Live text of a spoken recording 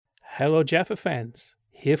Hello Jaffa fans,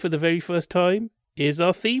 here for the very first time is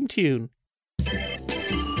our theme tune.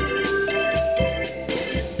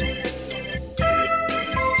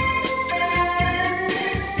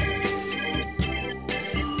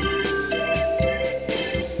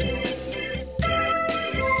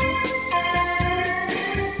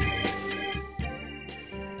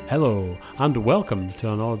 Hello, and welcome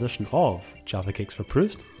to another edition of Jaffa Cakes for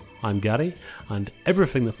Proust. I'm Gary, and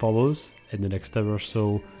everything that follows in the next hour or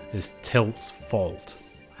so is Tilt's fault.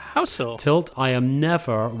 How so? Tilt, I am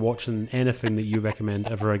never watching anything that you recommend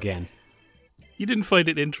ever again. You didn't find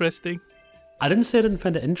it interesting? I didn't say I didn't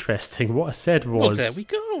find it interesting. What I said was... Well, there we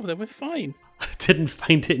go. Then we're fine. I didn't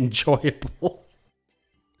find it enjoyable.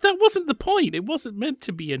 That wasn't the point. It wasn't meant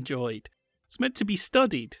to be enjoyed. It's meant to be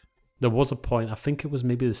studied. There was a point, I think it was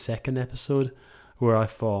maybe the second episode, where I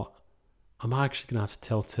thought, am I actually going to have to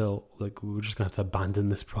tell Tilt, like, we're just going to have to abandon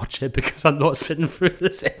this project because I'm not sitting through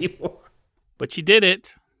this anymore? But you did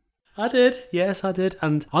it. I did, yes, I did.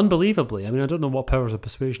 And unbelievably, I mean, I don't know what powers of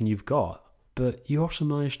persuasion you've got, but you also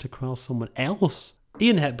managed to corral someone else.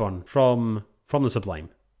 Ian Hepburn from The Sublime.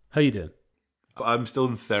 How you doing? I'm still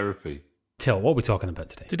in therapy. Tilt, what are we talking about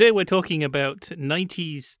today? Today we're talking about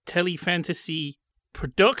 90s tele-fantasy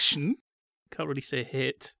production, can't really say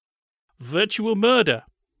hit, Virtual Murder.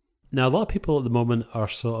 Now, a lot of people at the moment are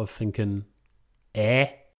sort of thinking,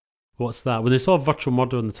 what's that? When they saw Virtual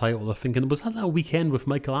Murder in the title, they're thinking, was that weekend with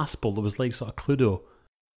Michael Aspel that was like sort of Cluedo?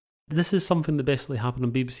 This is something that basically happened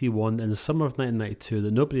on BBC One in the summer of 1992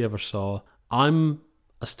 that nobody ever saw. I'm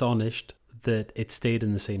astonished that it stayed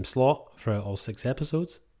in the same slot throughout all 6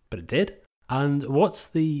 episodes, but it did. And what's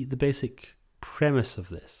the basic premise of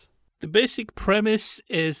this? The basic premise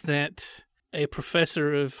is that a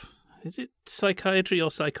professor of, is it psychiatry or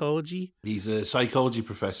psychology? He's a psychology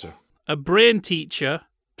professor. A brain teacher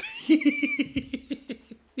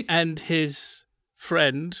and his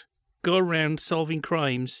friend go around solving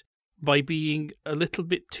crimes by being a little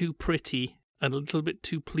bit too pretty and a little bit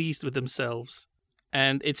too pleased with themselves.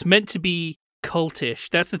 And it's meant to be cultish.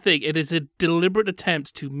 That's the thing. It is a deliberate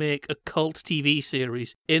attempt to make a cult TV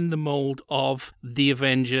series in the mold of The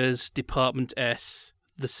Avengers, Department S,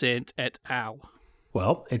 The Saint et al.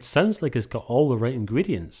 Well, it sounds like it's got all the right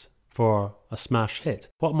ingredients for a smash hit.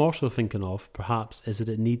 What I'm also thinking of, perhaps, is that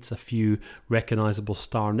it needs a few recognisable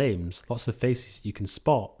star names. Lots of faces you can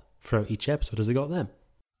spot throughout each episode. Has it got them?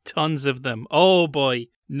 Tons of them. Oh boy.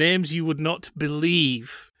 Names you would not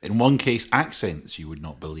believe. In one case, accents you would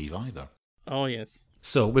not believe either. Oh, yes.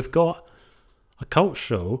 So we've got a cult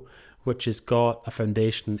show which has got a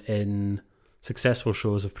foundation in successful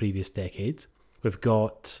shows of previous decades. We've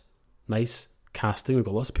got nice casting. We've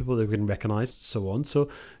got lots of people that we can recognise, so on. So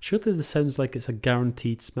surely this sounds like it's a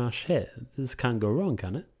guaranteed smash hit. This can't go wrong,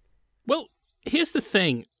 can it? Well, here's the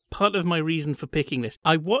thing. Part of my reason for picking this,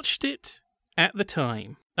 I watched it at the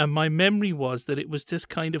time, and my memory was that it was just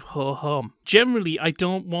kind of ho-hum. Generally, I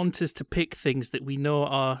don't want us to pick things that we know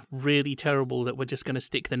are really terrible that we're just going to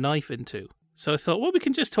stick the knife into. So I thought, well, we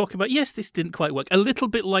can just talk about, yes, this didn't quite work. A little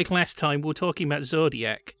bit like last time, we were talking about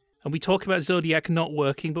Zodiac. And we talk about Zodiac not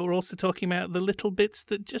working, but we're also talking about the little bits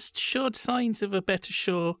that just showed signs of a better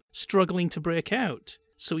show struggling to break out.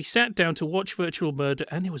 So we sat down to watch Virtual Murder,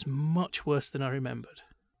 and it was much worse than I remembered.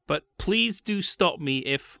 But please do stop me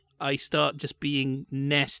if I start just being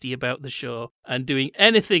nasty about the show and doing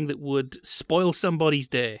anything that would spoil somebody's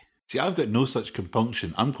day. See, I've got no such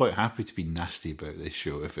compunction. I'm quite happy to be nasty about this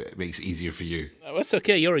show if it makes it easier for you. Oh, that's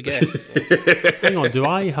okay, you're a guest. Hang on, do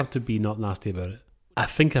I have to be not nasty about it? I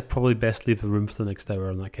think I'd probably best leave the room for the next hour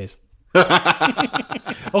in that case.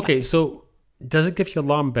 Okay, so does it give you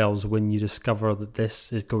alarm bells when you discover that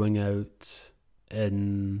this is going out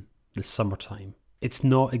in the summertime? It's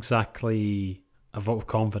not exactly a vote of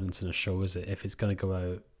confidence in a show, is it, if it's going to go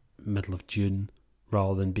out middle of June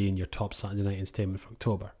rather than being your top Saturday night entertainment for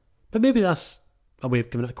October. But maybe that's a way of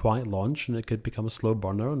giving it a quiet launch and it could become a slow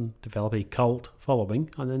burner and develop a cult following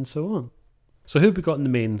and then so on. So who have we got in the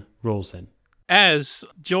main roles then? As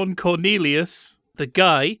John Cornelius, the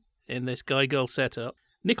guy in this guy-girl setup,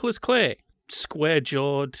 Nicholas Clay,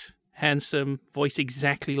 square-jawed, handsome, voice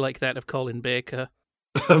exactly like that of Colin Baker.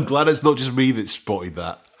 I'm glad it's not just me that spotted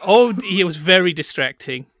that. Oh, he was very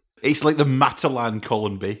distracting. It's like the Matalan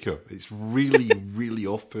Colin Baker. It's really, really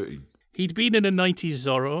off-putting. He'd been in a 90s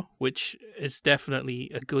Zorro, which is definitely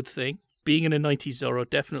a good thing. Being in a 90s Zorro,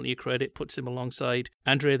 definitely a credit, puts him alongside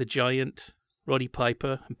Andre the Giant, Roddy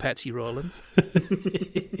Piper, and Patsy Rowland.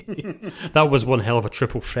 That was one hell of a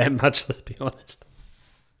triple threat match, let's be honest.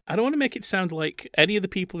 I don't want to make it sound like any of the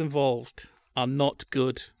people involved are not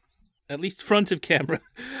good At least front of camera.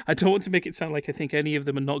 I don't want to make it sound like I think any of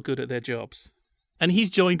them are not good at their jobs. And he's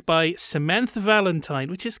joined by Samantha Valentine,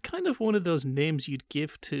 which is kind of one of those names you'd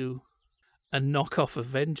give to a knockoff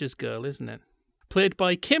Avengers girl, isn't it? Played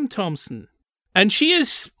by Kim Thompson. And she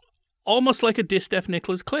is almost like a Distaff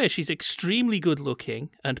Nicholas Clare. She's extremely good looking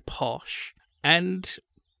and posh. And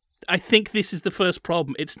I think this is the first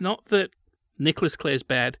problem. It's not that Nicholas Clare's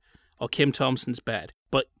bad or Kim Thompson's bad,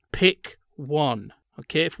 but pick one.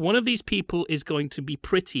 Okay, if one of these people is going to be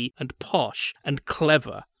pretty and posh and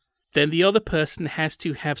clever, then the other person has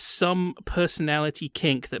to have some personality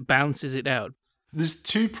kink that balances it out. There's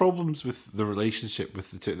two problems with the relationship with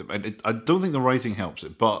the two of them. And I don't think the writing helps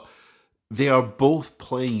it, but they are both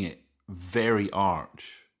playing it very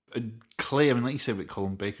arch. Clay, I mean, like you said with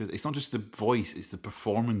Colin Baker, it's not just the voice, it's the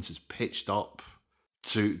performance. It's pitched up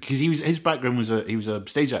to... Because his background was he was a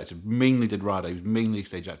stage actor, mainly did RADA, he was mainly a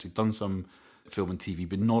stage actor, he'd done some film and TV,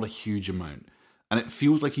 but not a huge amount. And it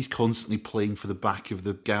feels like he's constantly playing for the back of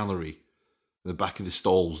the gallery, the back of the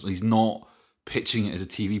stalls. He's not pitching it as a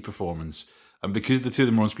TV performance. And because the two of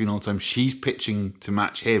them are on screen all the time, she's pitching to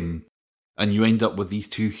match him. And you end up with these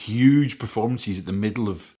two huge performances at the middle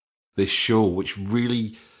of this show, which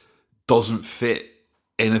really doesn't fit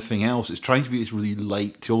anything else. It's trying to be this really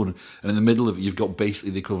light tone. And in the middle of it, you've got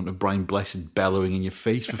basically the equivalent of Brian Blessed bellowing in your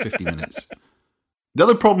face for 50 minutes. The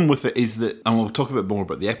other problem with it is that, and we'll talk a bit more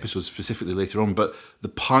about the episode specifically later on, but the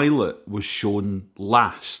pilot was shown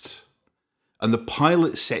last. And the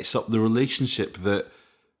pilot sets up the relationship that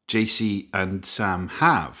JC and Sam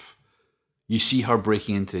have. You see her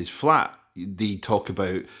breaking into his flat. They talk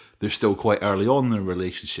about they're still quite early on in their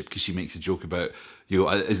relationship because she makes a joke about,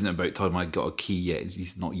 isn't it about time I got a key yet?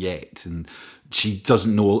 He's not yet. And she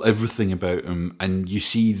doesn't know everything about him. And you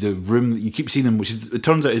see the room that you keep seeing him, which is, it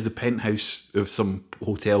turns out is the penthouse of some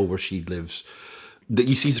hotel where she lives, that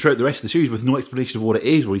you see throughout the rest of the series with no explanation of what it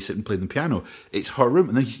is, where he's sitting playing the piano. It's her room.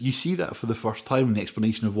 And then you see that for the first time in the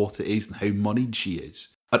explanation of what it is and how moneyed she is.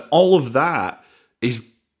 And all of that is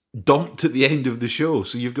dumped at the end of the show.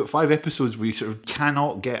 So you've got 5 episodes where you sort of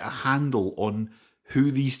cannot get a handle on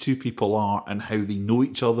who these two people are and how they know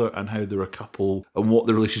each other and how they're a couple and what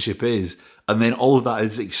the relationship is. And then all of that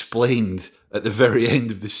is explained at the very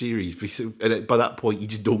end of the series. And by that point, you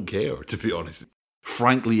just don't care, to be honest.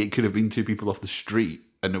 Frankly, it could have been 2 people off the street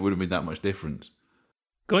and it would have made that much difference.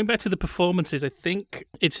 Going back to the performances, I think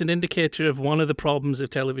it's an indicator of one of the problems of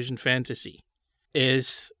television fantasy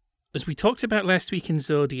is, as we talked about last week in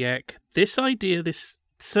Zodiac, this idea, this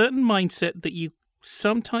certain mindset that you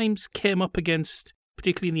sometimes came up against,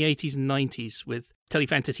 particularly in the 80s and 90s with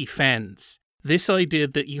telefantasy fans. This idea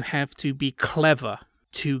that you have to be clever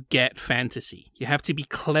to get fantasy. You have to be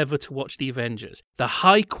clever to watch the Avengers. The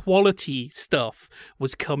high quality stuff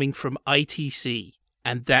was coming from ITC,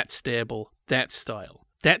 and that stable, that style.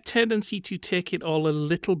 That tendency to take it all a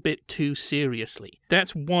little bit too seriously.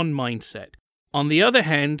 That's one mindset. On the other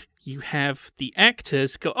hand, you have the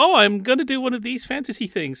actors go, I'm going to do one of these fantasy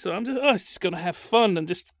things, so it's just going to have fun and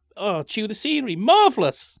just, chew the scenery.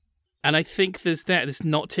 Marvellous! And I think there's that. It's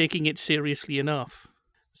not taking it seriously enough.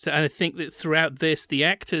 So and I think that throughout this, the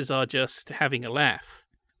actors are just having a laugh,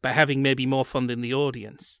 but having maybe more fun than the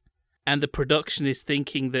audience. And the production is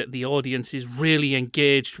thinking that the audience is really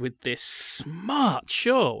engaged with this smart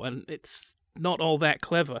show, and it's not all that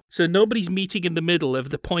clever. So nobody's meeting in the middle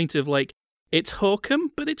of the point of like, it's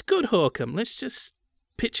Hokum, but it's good Hokum. Let's just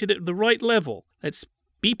pitch it at the right level. Let's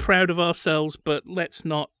be proud of ourselves, but let's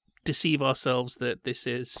not deceive ourselves that this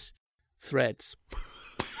is Threads.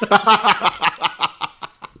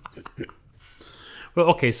 Well,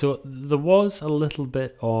 okay, so there was a little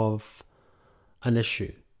bit of an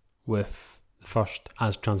issue with the first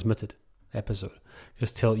As Transmitted episode.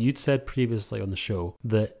 Because Till, you'd said previously on the show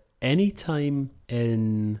that any time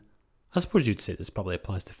in... I suppose you'd say this probably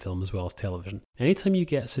applies to film as well as television. Anytime you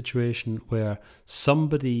get a situation where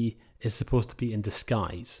somebody is supposed to be in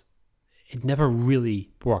disguise, it never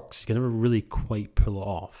really works. You can never really quite pull it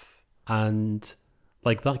off. And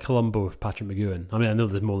like that Columbo with Patrick McGoohan, I mean, I know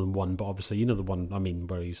there's more than one, but obviously you know the one, I mean,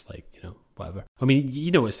 where he's like, whatever. I mean,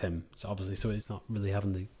 you know it's him, so obviously, so it's not really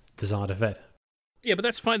having the desired effect. Yeah, but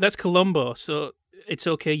that's fine. That's Columbo, so it's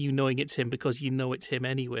okay you knowing it's him because you know it's him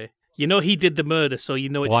anyway. You know he did the murder, so you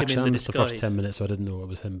know it's him in the disguise. The first 10 minutes, so I didn't know it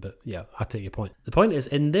was him, but yeah, I take your point. The point is,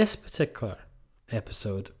 in this particular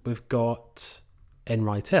episode, we've got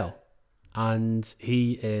Enrightel, and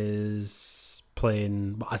he is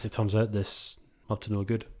playing, as it turns out, this up to no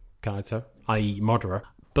good character, i.e. murderer.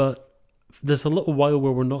 But there's a little while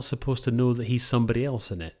where we're not supposed to know that he's somebody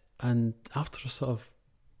else in it, and after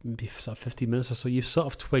maybe 15 minutes or so, you've sort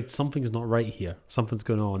of twigged something's not right here, something's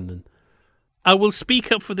going on, and I will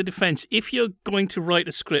speak up for the defense. If you're going to write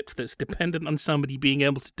a script that's dependent on somebody being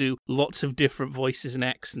able to do lots of different voices and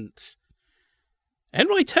accents,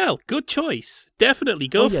 Enroy Tell, good choice. Definitely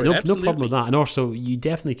go for it. No Absolutely. problem with that. And also, you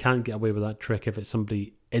definitely can't get away with that trick if it's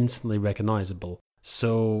somebody instantly recognizable.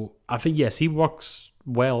 So I think, yes, he works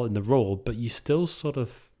well in the role, but you still sort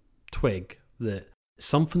of twig that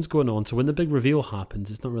something's going on. So when the big reveal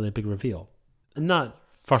happens, it's not really a big reveal. In that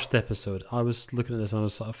first episode, I was looking at this and I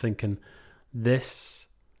was sort of thinking, this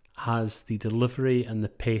has the delivery and the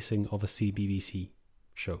pacing of a CBBC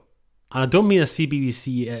show. And I don't mean a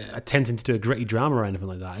CBBC attempting to do a gritty drama or anything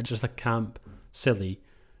like that. It's just a camp, silly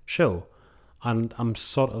show. And I'm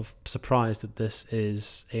sort of surprised that this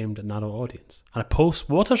is aimed at an adult audience. And a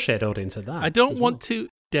post-Watershed audience at that. I don't want to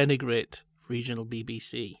denigrate regional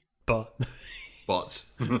BBC. But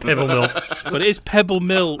Pebble Mill. But it is Pebble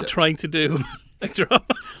Mill trying to do a drama.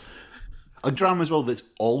 A drama as well that's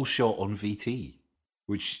all shot on VT,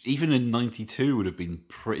 which even in 92 would have been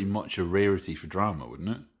pretty much a rarity for drama, wouldn't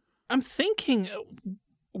it? I'm thinking,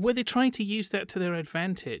 were they trying to use that to their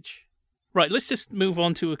advantage? Right, let's just move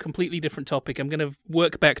on to a completely different topic. I'm going to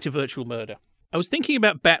work back to Virtual Murder. I was thinking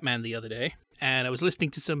about Batman the other day, and I was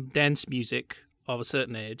listening to some dance music of a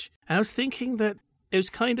certain age, and I was thinking that it was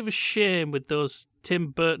kind of a shame with those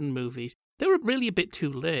Tim Burton movies. They were really a bit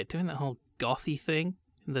too late, doing that whole gothy thing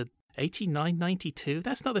in the 89, 92.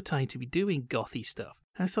 That's not the time to be doing gothy stuff.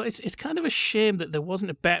 And I thought it's kind of a shame that there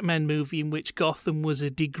wasn't a Batman movie in which Gotham was a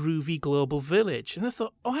degroovy global village. And I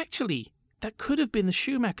thought, actually, that could have been the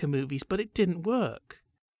Schumacher movies, but it didn't work.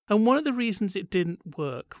 And one of the reasons it didn't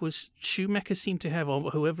work was Schumacher seemed to have,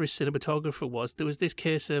 or whoever his cinematographer was, there was this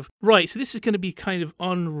case of, right, so this is going to be kind of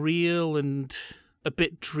unreal and a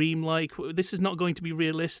bit dreamlike. This is not going to be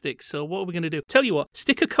realistic, so what are we going to do? Tell you what,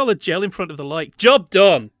 stick a coloured gel in front of the light. Job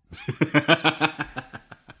done!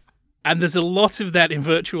 And there's a lot of that in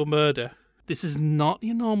Virtual Murder. This is not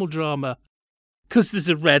your normal drama. Because there's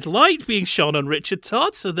a red light being shone on Richard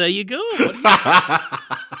Todd, so there you go.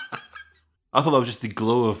 I thought that was just the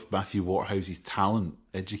glow of Matthew Waterhouse's talent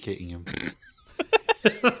educating him.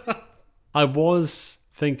 I was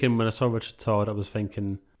thinking when I saw Richard Todd, I was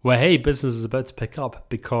thinking, well, hey, business is about to pick up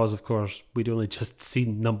because, of course, we'd only just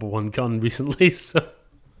seen Number One Gun recently, so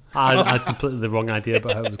I had completely the wrong idea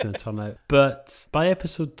about how it was going to turn out. But by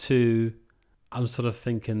episode 2, I'm sort of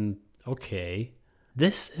thinking, okay,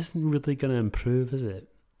 this isn't really going to improve, is it?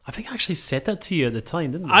 I think I actually said that to you at the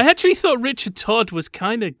time, didn't I? I actually thought Richard Todd was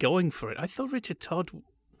kind of going for it. I thought Richard Todd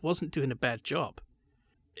wasn't doing a bad job.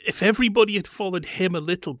 If everybody had followed him a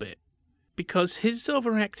little bit, because his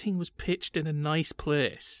overacting was pitched in a nice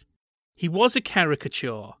place. He was a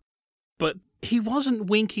caricature, but he wasn't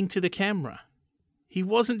winking to the camera. He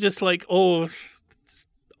wasn't just like,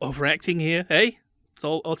 overacting here, hey?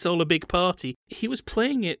 It's all a big party. He was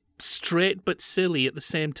playing it straight but silly at the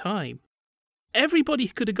same time. Everybody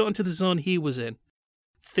could have gotten to the zone he was in.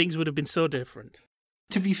 Things would have been so different.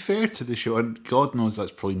 To be fair to the show, and God knows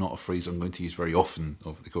that's probably not a phrase I'm going to use very often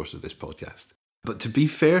over the course of this podcast, but to be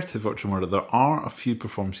fair to Virtual Murder, there are a few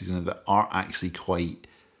performances in it that are actually quite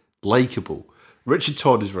likeable. Richard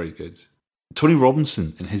Todd is very good. Tony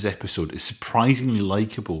Robinson in his episode is surprisingly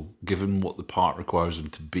likeable given what the part requires him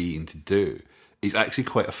to be and to do. He's actually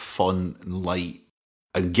quite a fun and light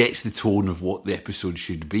and gets the tone of what the episode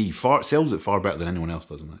should be. Sells it far better than anyone else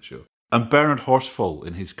does in that show. And Bernard Horsfall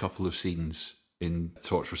in his couple of scenes in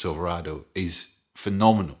Torch for Silverado is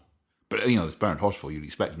phenomenal. But, it's Bernard Horsfall, you'd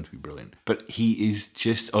expect him to be brilliant. But he is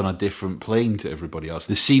just on a different plane to everybody else.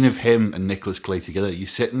 The scene of him and Nicholas Clay together, you're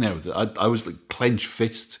sitting there with it. I was like clenched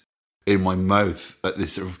fist in my mouth at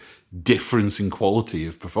this sort of difference in quality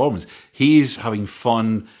of performance. He is having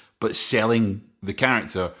fun, but selling the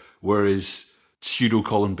character, whereas pseudo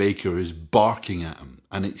Colin Baker is barking at him.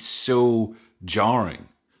 And it's so jarring.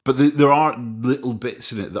 But there are little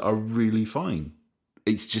bits in it that are really fine.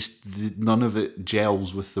 It's just none of it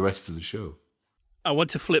gels with the rest of the show. I want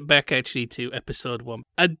to flip back actually to episode 1.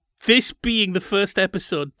 And this being the first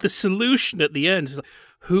episode, the solution at the end is like,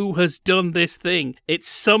 who has done this thing? It's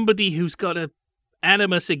somebody who's got an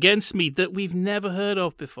animus against me that we've never heard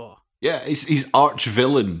of before. Yeah, it's his arch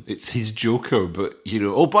villain. It's his Joker, but, by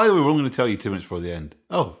the way, we're only going to tell you 2 minutes before the end.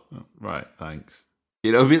 Oh, right, thanks.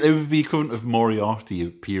 It would be equivalent of Moriarty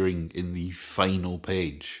appearing in the final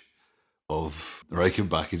page of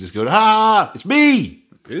Reichenbach and just going, it's me!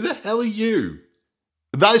 Who the hell are you?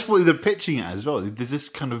 That's what they're pitching it as well. There's this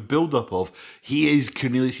kind of build-up of, he is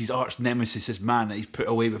Cornelius' arch nemesis, this man that he's put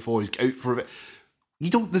away before, he's out for a bit.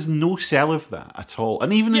 There's no sell of that at all.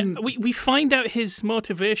 And even we find out his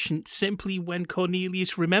motivation simply when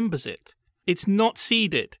Cornelius remembers it. It's not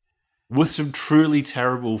seeded. with some truly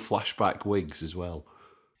terrible flashback wigs as well.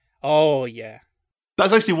 Oh, yeah.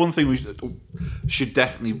 That's actually one thing we should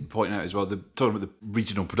definitely point out as well. Talking about the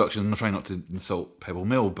regional production, I'm trying not to insult Pebble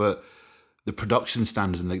Mill, but the production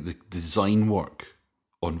standards and the design work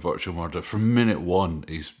on Virtual Murder from minute one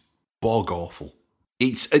is bog awful.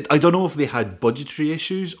 I don't know if they had budgetary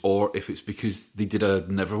issues or if it's because they did a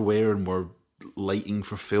Neverwhere and were lighting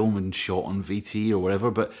for film and shot on VT or whatever,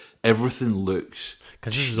 but everything looks...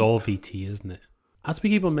 Because this is all VT, isn't it? As we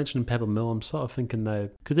keep on mentioning Pebble Mill, I'm sort of thinking now,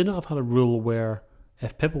 could they not have had a rule where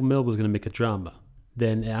if Pebble Mill was going to make a drama,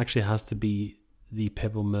 then it actually has to be the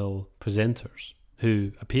Pebble Mill presenters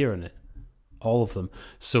who appear in it? All of them.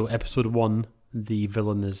 So episode 1, the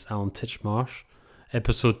villain is Alan Titchmarsh.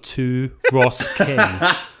 Episode 2, Ross King.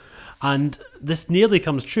 And this nearly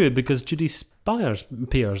comes true because Judy Spires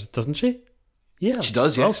appears, doesn't she? Yeah. She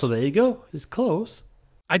does, yes. Well, so there you go. It's close.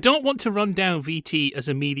 I don't want to run down VT as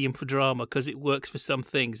a medium for drama because it works for some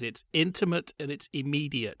things. It's intimate and it's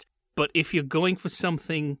immediate. But if you're going for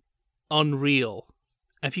something unreal,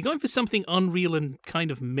 and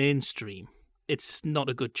kind of mainstream, it's not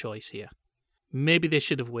a good choice here. Maybe they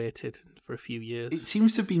should have waited for a few years. It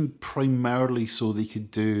seems to have been primarily so they could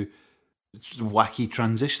do wacky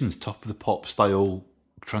transitions, top of the pop style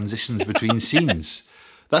transitions between scenes.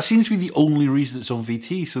 That seems to be the only reason it's on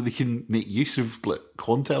VT, so they can make use of like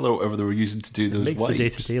Quantel or whatever they were using to do those It makes wipes. the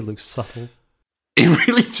day-to-day look subtle. It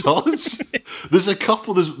really does. There's a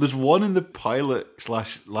couple. There's one in the pilot /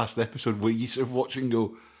 last episode where you sort of watch and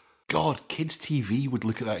go, God, kids' TV would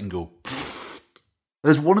look at that and go, pfft.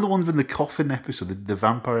 There's one of the ones in the coffin episode, the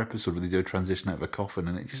vampire episode, where they do a transition out of a coffin,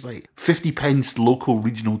 and it's just like 50 pence local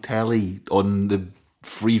regional telly on the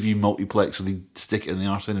Freeview multiplex, so they stick it in the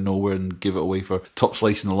arse end of nowhere and give it away for top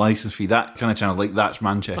slice and the license fee. That kind of channel, like that's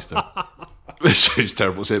Manchester. It sounds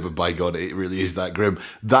terrible to say, but by God, it really is that grim.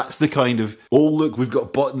 That's the kind of, oh look, we've got a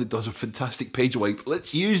button that does a fantastic page wipe.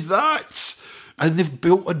 Let's use that. And they've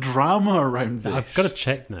built a drama around this. I've got to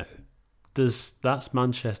check now. That's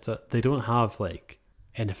Manchester. They don't have like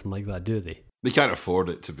anything like that, do they? They can't afford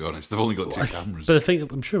it, to be honest. They've only got 2 cameras. But I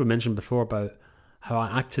think I'm sure we mentioned before about how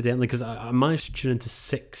I accidentally, because I managed to tune into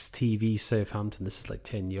 6 TV Southampton. This is like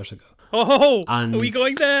 10 years ago. Oh, And- are we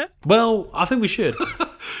going there? Well, I think we should.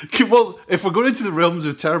 Well, if we're going into the realms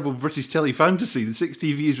of terrible British telly fantasy, the 6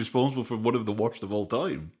 TV is responsible for one of the worst of all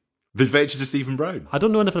time. The Adventures of Stephen Brown. I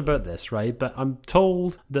don't know anything about this, right? But I'm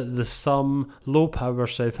told that there's some low-power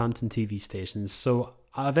Southampton TV stations. So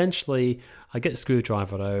eventually, I get the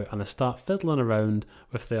screwdriver out and I start fiddling around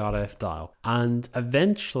with the RF dial. And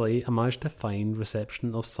eventually, I managed to find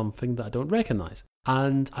reception of something that I don't recognise.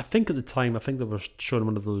 And I think at the time, they were showing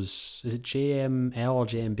one of those, is it JML or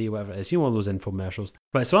JMB, whatever it is, one of those infomercials.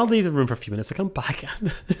 Right, so I'll leave the room for a few minutes, I come back,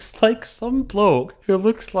 and there's like some bloke who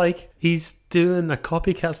looks like he's doing a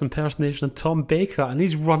copycat's impersonation of Tom Baker, and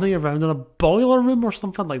he's running around in a boiler room or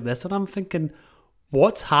something like this, and I'm thinking,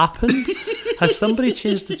 what's happened? Has somebody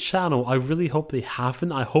changed the channel? I really hope they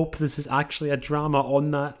haven't. I hope this is actually a drama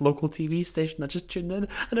on that local TV station that just tuned in,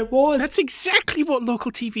 and it was. That's exactly what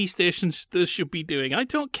local TV stations should be doing. I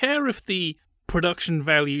don't care if the production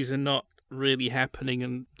values are not really happening,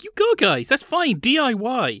 and you go, guys. That's fine.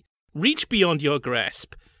 DIY. Reach beyond your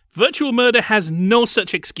grasp. Virtual Murder has no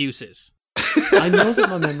such excuses. I know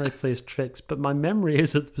that my memory plays tricks, but my memory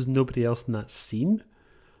is that there was nobody else in that scene.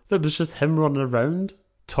 That was just him running around,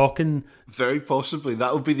 talking. Very possibly.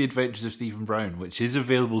 That would be The Adventures of Stephen Brown, which is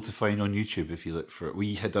available to find on YouTube if you look for it.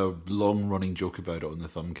 We had a long-running joke about it on the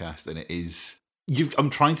Thumbcast, and it is... I'm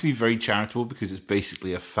trying to be very charitable because it's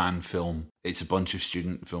basically a fan film. It's a bunch of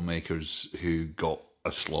student filmmakers who got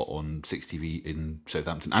a slot on 6TV in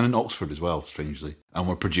Southampton and in Oxford as well, strangely, and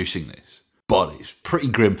we're producing this. But it's pretty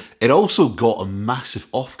grim. It also got a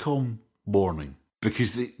massive Ofcom warning.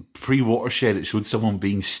 Because the pre-Watershed, it showed someone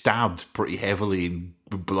being stabbed pretty heavily and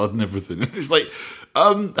with blood and everything. And it's like,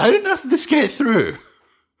 how did none of this get through?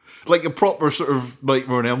 Like a proper sort of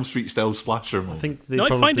Nightmare on Elm Street style slasher movie. I think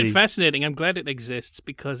I find it fascinating. I'm glad it exists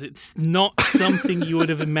because it's not something you would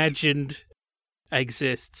have imagined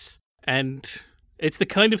exists. And it's the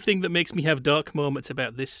kind of thing that makes me have dark moments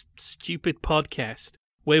about this stupid podcast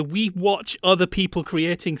where we watch other people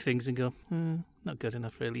creating things and go, not good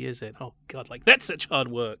enough, really, is it? Oh, God, like, that's such hard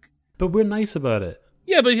work. But we're nice about it.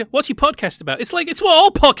 Yeah, but what's your podcast about? It's what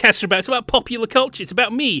all podcasts are about. It's about popular culture. It's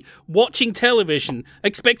about me watching television,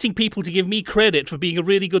 expecting people to give me credit for being a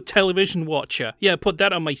really good television watcher. Yeah, put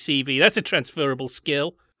that on my CV. That's a transferable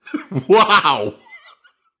skill. Wow!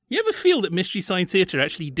 You ever feel that Mystery Science Theatre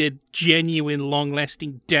actually did genuine,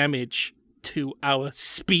 long-lasting damage to our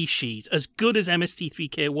species, as good as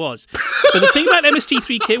MST3K was. But the thing about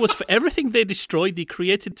MST3K was, for everything they destroyed, they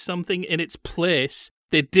created something in its place.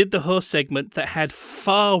 They did the whole segment that had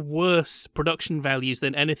far worse production values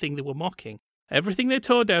than anything they were mocking. Everything they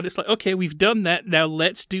tore down, it's like, okay, we've done that, now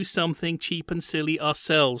let's do something cheap and silly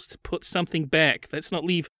ourselves to put something back. Let's not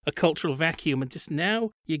leave a cultural vacuum. And just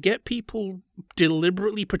now, you get people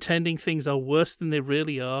deliberately pretending things are worse than they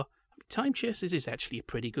really are. Time Chasers is actually a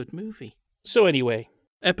pretty good movie. So anyway,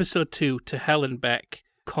 episode 2, To Hell and Back,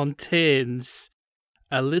 contains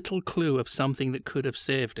a little clue of something that could have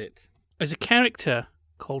saved it. There's a character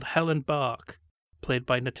called Helen Bark, played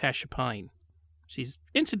by Natasha Pine. She's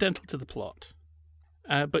incidental to the plot.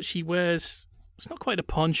 But she wears, it's not quite a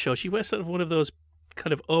poncho, she wears sort of one of those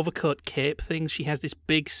kind of overcoat cape things. She has this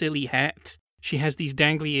big silly hat. She has these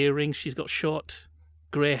dangly earrings. She's got short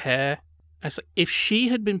grey hair. If she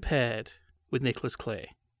had been paired with Nicholas Clay,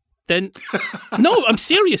 then, no, I'm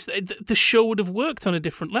serious, the show would have worked on a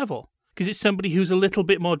different level. Because it's somebody who's a little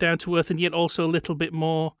bit more down to earth and yet also a little bit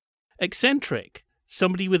more eccentric.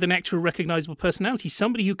 Somebody with an actual recognisable personality.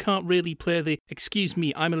 Somebody who can't really play the, excuse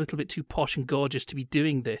me, I'm a little bit too posh and gorgeous to be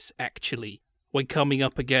doing this, actually, when coming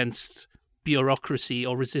up against bureaucracy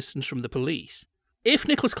or resistance from the police. If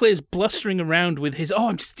Nicholas Clay is blustering around with his,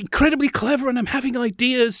 I'm just incredibly clever and I'm having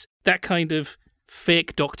ideas, that kind of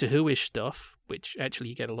fake Doctor Who-ish stuff, which actually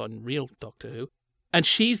you get a lot in real Doctor Who, and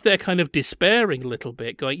she's there kind of despairing a little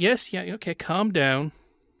bit, going, yes, yeah, okay, calm down.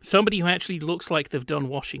 Somebody who actually looks like they've done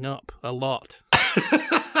washing up a lot.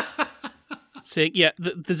 Saying, yeah,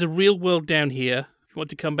 there's a real world down here. You want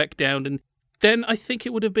to come back down, and then I think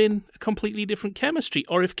it would have been a completely different chemistry.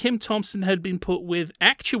 Or if Kim Thompson had been put with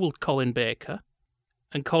actual Colin Baker,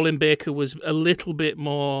 and Colin Baker was a little bit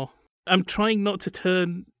more... I'm trying not to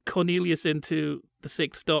turn Cornelius into the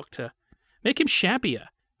Sixth Doctor. Make him shabbier.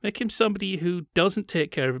 Make him somebody who doesn't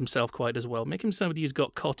take care of himself quite as well. Make him somebody who's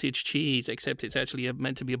got cottage cheese, except it's actually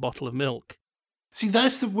meant to be a bottle of milk. See,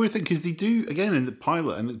 that's the weird thing, because they do, again, in the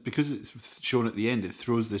pilot, and because it's shown at the end, it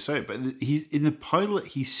throws this out. But in the pilot,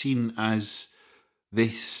 he's seen as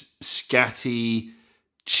this scatty,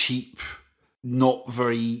 cheap, not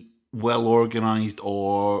very well-organised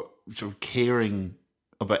or sort of caring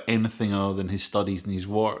about anything other than his studies and his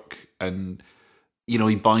work. And, you know,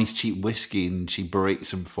 he buys cheap whiskey and she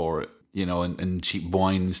berates him for it, you know, and cheap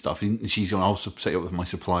wine and stuff. And she's going to also set up with my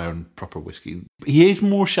supplier and proper whiskey. He is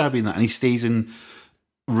more shabby than that, and he stays in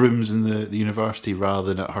rooms in the university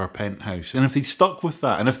rather than at her penthouse. And if they'd stuck with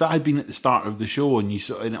that, and if that had been at the start of the show and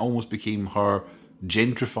it almost became her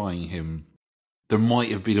gentrifying him, there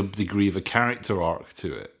might have been a degree of a character arc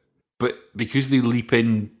to it. But because they leap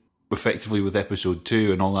in effectively with episode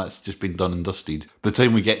 2 and all that's just been done and dusted, by the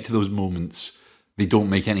time we get to those moments, they don't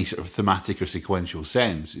make any sort of thematic or sequential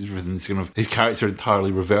sense. Everything's kind of, his character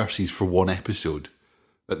entirely reverses for one episode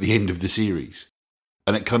at the end of the series.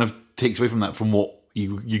 And it kind of takes away from that, from what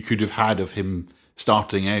you could have had of him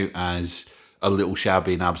starting out as a little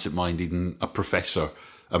shabby and absent-minded and a professor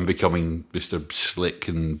and becoming Mr. Slick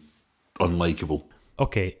and unlikable.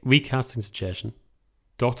 Okay, recasting suggestion.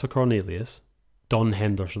 Dr. Cornelius, Don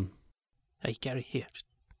Henderson. Hey, Gary, here.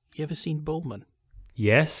 You ever seen Bullman?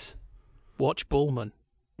 Yes. Watch Bullman.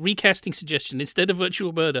 Recasting suggestion. Instead of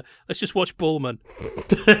Virtual Murder, let's just watch Bullman.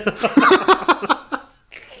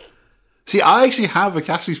 See, I actually have a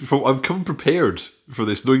casting before. I've come prepared for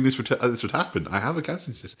this, knowing this would happen. I have a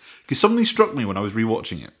casting suggestion. Because something struck me when I was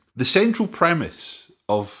rewatching it. The central premise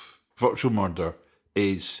of Virtual Murder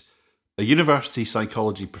is a university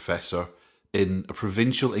psychology professor in a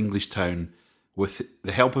provincial English town, with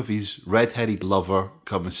the help of his red-headed lover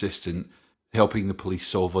come assistant, helping the police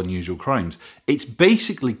solve unusual crimes. It's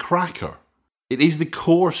basically Cracker. It is the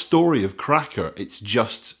core story of Cracker. It's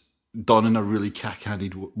just done in a really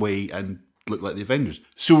cack-handed way and look like the Avengers.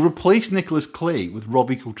 So replace Nicholas Clay with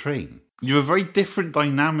Robbie Coltrane. You have a very different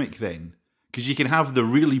dynamic then, because you can have the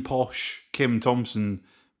really posh Kim Thompson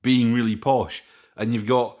being really posh, and you've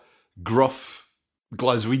got gruff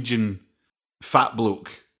Glaswegian fat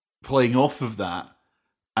bloke playing off of that,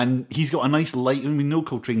 and he's got a nice light. I mean, we know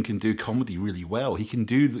Coltrane can do comedy really well.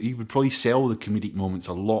 He would probably sell the comedic moments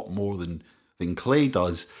a lot more than Clay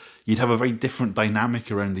does. You'd have a very different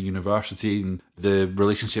dynamic around the university and the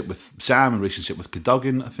relationship with Sam and relationship with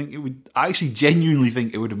Cadogan. I actually genuinely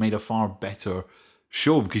think it would have made a far better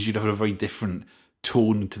show, because you'd have a very different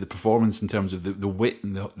tone to the performance in terms of the wit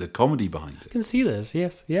and the comedy behind it. I can see this,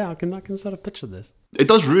 yes. Yeah, I can sort of picture this. It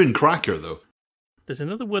does ruin Cracker, though. There's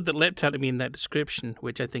another word that leapt out at me in that description,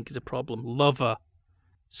 which I think is a problem. Lover.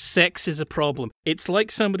 Sex is a problem. It's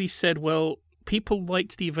like somebody said, well, people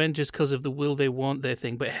liked the Avengers because of the will they want their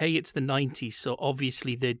thing, but hey, it's the 90s, so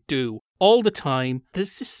obviously they do. All the time,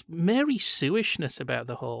 there's this Mary Sue-ishness about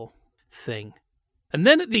the whole thing. And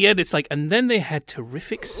then at the end, it's like, and then they had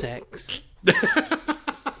terrific sex.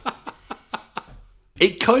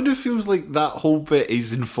 It kind of feels like that whole bit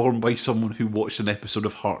is informed by someone who watched an episode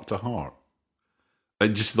of Heart to Heart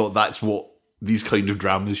and just thought that's what these kind of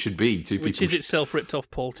dramas should be. Which is itself ripped off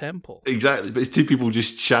Paul Temple. Exactly, but it's two people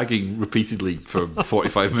just shagging repeatedly for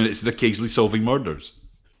 45 minutes and occasionally solving murders.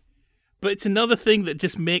 But it's another thing that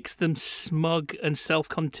just makes them smug and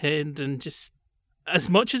self-contained and just, as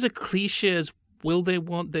much as a cliche as will they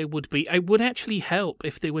want they would be, it would actually help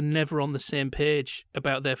if they were never on the same page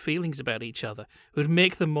about their feelings about each other. It would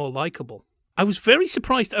make them more likeable. I was very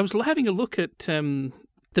surprised. I was having a look at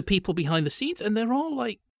the people behind the scenes, and they're all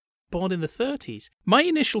like born in the 30s. My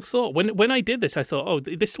initial thought, when I did this, I thought, oh,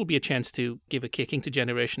 this will be a chance to give a kicking to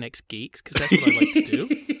Generation X geeks, because that's what I like to do.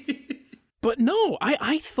 But no,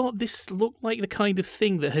 I thought this looked like the kind of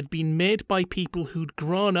thing that had been made by people who'd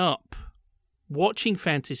grown up watching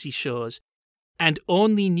fantasy shows and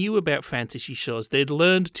only knew about fantasy shows. They'd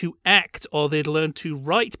learned to act or they'd learned to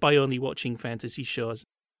write by only watching fantasy shows.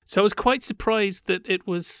 So I was quite surprised that it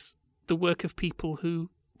was the work of people who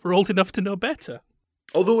were old enough to know better.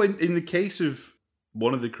 Although in the case of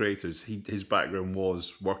one of the creators, his background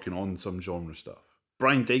was working on some genre stuff.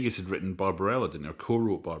 Brian Degas had written Barbarella, didn't he? Or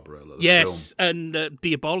co-wrote Barbarella. Yes, film. And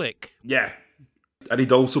Diabolic. Yeah. And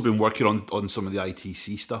he'd also been working on some of the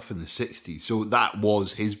ITC stuff in the 60s. So that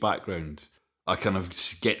was his background. I kind of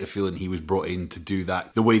get the feeling he was brought in to do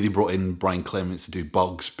that. The way they brought in Brian Clements to do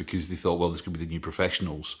Bugs because they thought, well, this could be the new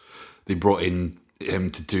Professionals. They brought in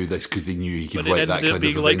him to do this because they knew he could write that kind of But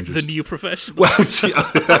it ended up being like the new Professionals.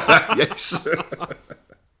 Well, yes.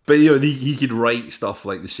 But, you know, he could write stuff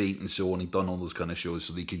like The Saint and so on. He'd done all those kind of shows,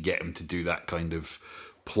 so they could get him to do that kind of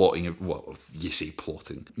plotting. Well, you say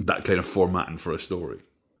plotting. That kind of formatting for a story.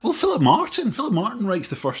 Well, Philip Martin writes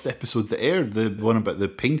the first episode that aired, the one about the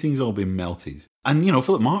paintings all being melted. And, you know,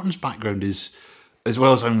 Philip Martin's background is, as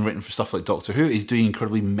well as having written for stuff like Doctor Who, is doing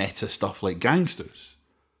incredibly meta stuff like Gangsters.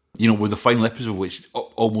 You know, with the final episode, which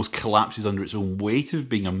almost collapses under its own weight of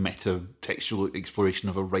being a meta-textual exploration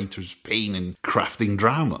of a writer's pain in crafting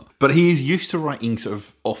drama. But he is used to writing sort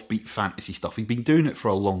of offbeat fantasy stuff. He'd been doing it for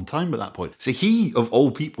a long time at that point. So he, of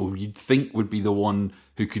all people, you'd think would be the one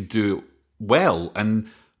who could do it well, and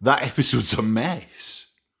that episode's a mess.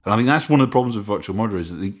 And I think that's one of the problems with Virtual Murder,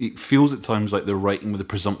 is that it feels at times like they're writing with the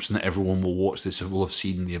presumption that everyone will watch this, or will have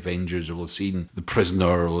seen The Avengers, or will have seen The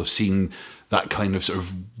Prisoner, or will have seen that kind of sort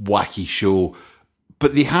of wacky show.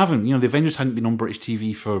 But they haven't. You know, The Avengers hadn't been on British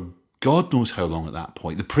TV for God knows how long at that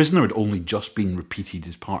point. The Prisoner had only just been repeated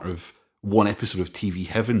as part of one episode of TV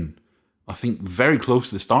Heaven, I think very close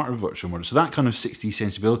to the start of Virtual Murder. So that kind of 60s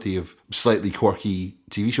sensibility of slightly quirky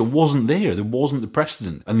TV show wasn't there. There wasn't the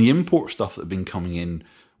precedent. And the import stuff that had been coming in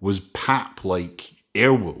was pap like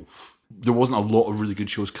Airwolf. There wasn't a lot of really good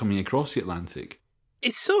shows coming across the Atlantic.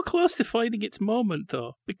 It's so close to finding its moment,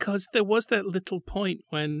 though, because there was that little point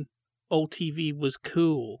when old TV was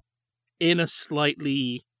cool in a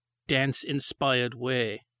slightly dance-inspired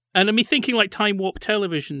way. And I mean, thinking like Time Warp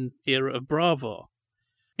Television era of Bravo,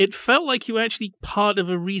 it felt like you were actually part of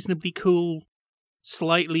a reasonably cool,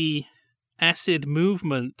 slightly acid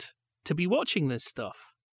movement to be watching this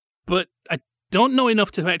stuff. But I don't know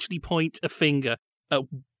enough to actually point a finger at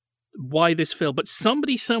why this failed, but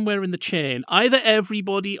somebody somewhere in the chain, either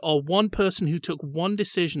everybody or one person who took one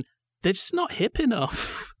decision, they're just not hip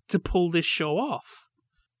enough to pull this show off.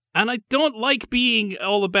 And I don't like being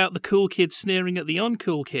all about the cool kids sneering at the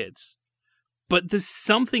uncool kids, but there's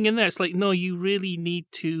something in there. It's like, no, you really need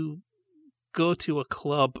to go to a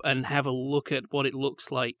club and have a look at what it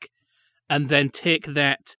looks like, and then take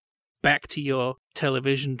that back to your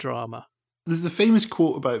television drama. There's the famous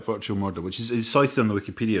quote about Virtual Murder, which is cited on the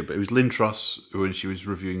Wikipedia, but it was Lynn Truss, when she was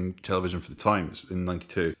reviewing television for the Times in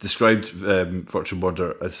 '92, described Virtual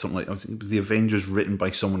Murder as something like, I think it was The Avengers written by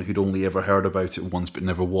someone who'd only ever heard about it once but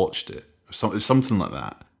never watched it, or something like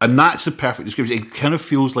that. And that's the perfect description. It kind of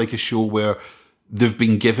feels like a show where they've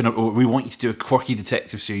been given up, we want you to do a quirky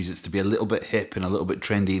detective series that's to be a little bit hip and a little bit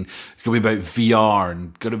trendy, and it's going to be about VR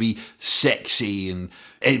and going to be sexy, and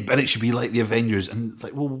it should be like The Avengers. And it's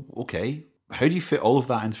like, well, okay, how do you fit all of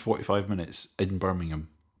that into 45 minutes in Birmingham?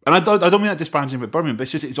 And I don't mean that disparaging about Birmingham,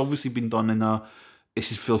 but it's obviously been done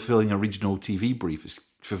this is fulfilling a regional TV brief. It's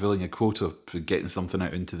fulfilling a quota for getting something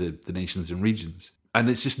out into the nations and regions. And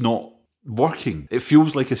it's just not working. It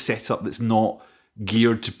feels like a setup that's not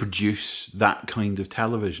geared to produce that kind of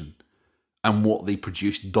television. and what they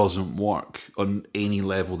produce doesn't work on any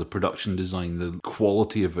level. The production design, the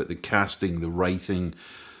quality of it, the casting, the writing,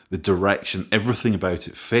 the direction, everything about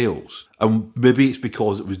it fails. And maybe it's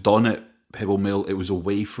because it was done at Pebble Mill, it was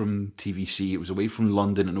away from TVC, it was away from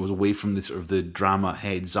London, and it was away from the sort of the drama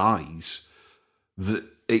head's eyes, that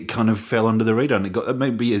it kind of fell under the radar. And it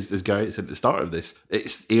might be, as Gary said at the start of this,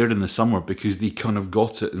 it's aired in the summer because they kind of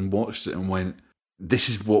got it and watched it and went, this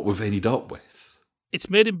is what we've ended up with. It's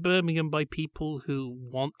made in Birmingham by people who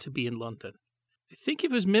want to be in London. I think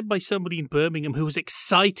if it was made by somebody in Birmingham who was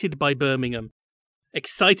excited by Birmingham,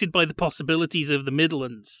 excited by the possibilities of the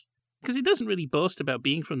Midlands, because it doesn't really boast about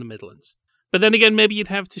being from the Midlands. But then again, maybe you'd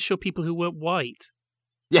have to show people who weren't white.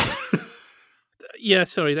 Yeah. Yeah,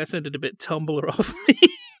 sorry, that sounded a bit Tumblr of me.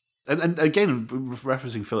 And again,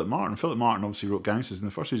 referencing Philip Martin. Philip Martin obviously wrote Gangsters, and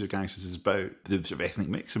the first series of Gangsters is about the sort of ethnic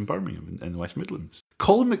mix in Birmingham in the West Midlands.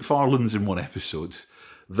 Colin McFarlane's in one episode.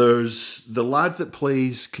 There's the lad that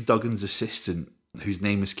plays Cadogan's assistant, whose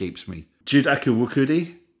name escapes me. Jude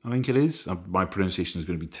Akawukudi, I think it is. My pronunciation is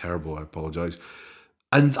going to be terrible, I apologise.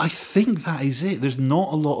 And I think that is it. There's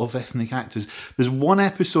not a lot of ethnic actors. There's one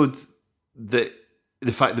episode that,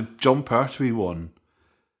 the fact that John Pertwee won,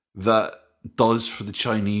 that does for the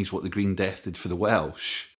Chinese what the Green Death did for the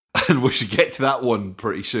Welsh. And we should get to that one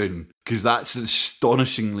pretty soon, because that's an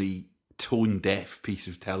astonishingly tone-deaf piece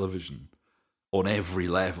of television on every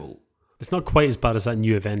level. It's not quite as bad as that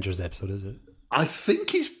new Avengers episode, is it? I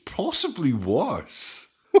think it's possibly worse.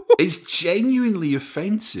 It's genuinely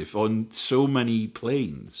offensive on so many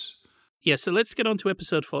planes. Yeah, so let's get on to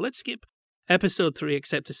episode 4. Let's skip episode 3,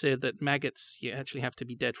 except to say that maggots, you actually have to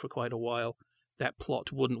be dead for quite a while. That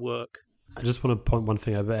plot wouldn't work. I just want to point one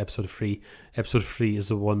thing out about episode 3. Episode 3 is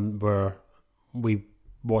the one where we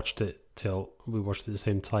watched it at the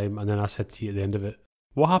same time, and then I said to you at the end of it,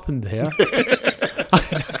 what happened there?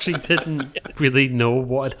 I actually didn't really know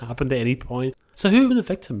what had happened at any point. So who were the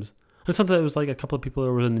victims? It sounded like it was like a couple of people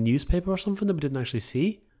who were in the newspaper or something that we didn't actually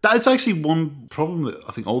see. That is actually one problem that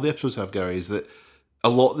I think all the episodes have, Gary, is that a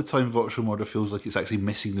lot of the time Virtual Murder feels like it's actually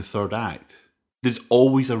missing the third act. There's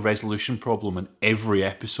always a resolution problem, and every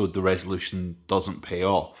episode the resolution doesn't pay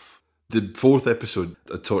off. The fourth episode,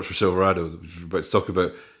 A Torch for Silverado, that we're about to talk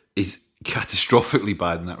about, is catastrophically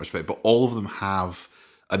bad in that respect, but all of them have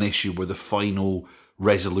an issue where the final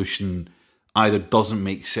resolution either doesn't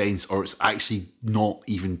make sense or it's actually not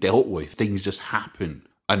even dealt with. Things just happen,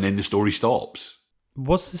 and then the story stops.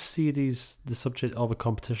 Was this series the subject of a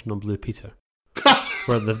competition on Blue Peter?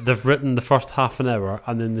 Where they've written the first half an hour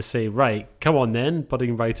and then they say, right, come on then,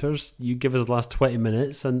 budding writers, you give us the last 20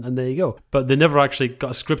 minutes and there you go. But they never actually got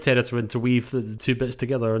a script editor in to weave the two bits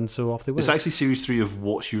together, and so off they went. It's actually series 3 of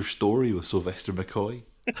What's Your Story with Sylvester McCoy.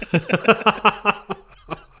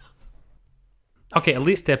 Okay, at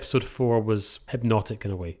least episode 4 was hypnotic in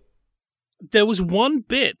a way. There was one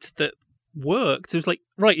bit that worked. It was like,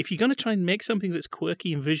 right, if you're going to try and make something that's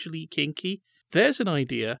quirky and visually kinky, there's an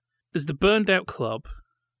idea. There's the burned out club,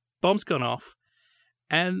 bomb's gone off,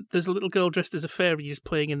 and there's a little girl dressed as a fairy just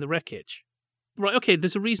playing in the wreckage. Right, okay,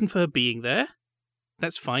 there's a reason for her being there.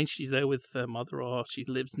 That's fine, she's there with her mother or she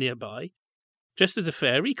lives nearby. Dressed as a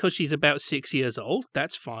fairy because she's about 6 years old,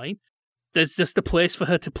 that's fine. There's just a place for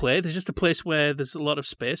her to play, there's just a place where there's a lot of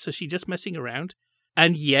space, so she's just messing around.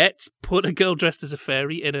 And yet, put a girl dressed as a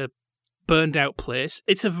fairy in a burned out place,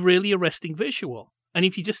 it's a really arresting visual. And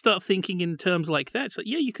if you just start thinking in terms like that, it's like,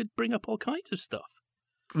 yeah, you could bring up all kinds of stuff.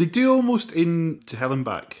 They do almost in To Hell and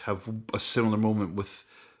Back have a similar moment with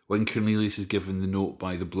when Cornelius is given the note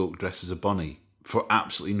by the bloke dressed as a bunny for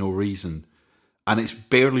absolutely no reason. And it's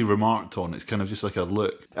barely remarked on. It's kind of just like a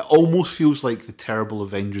look. It almost feels like the terrible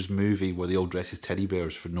Avengers movie where they all dress as teddy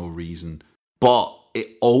bears for no reason. But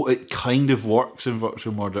it kind of works in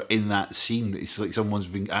Virtual Murder in that scene. It's like someone's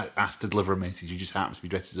being asked to deliver a message who just happens to be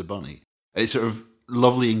dressed as a bunny. And it's sort of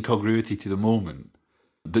lovely incongruity to the moment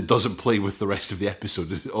that doesn't play with the rest of the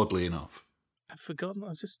episode, oddly enough. I've forgotten.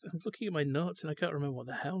 I'm looking at my notes and I can't remember what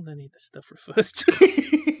the hell any of this stuff refers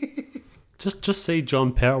to. just say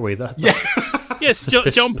John Pertwee. Yes,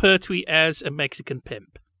 John Pertwee as a Mexican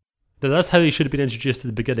pimp. That's how he should have been introduced at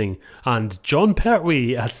the beginning. And John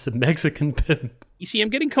Pertwee as the Mexican pimp. You see, I'm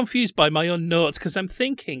getting confused by my own notes because I'm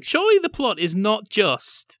thinking, surely the plot is not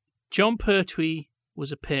just John Pertwee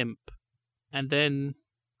was a pimp. And then,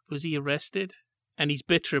 was he arrested? And he's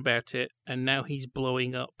bitter about it, and now he's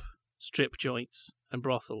blowing up strip joints and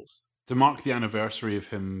brothels. To mark the anniversary of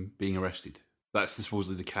him being arrested. That's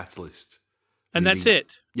supposedly the catalyst. And that's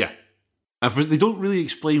it? Yeah. And they don't really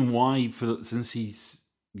explain why, since he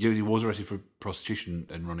was arrested for prostitution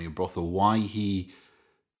and running a brothel, why he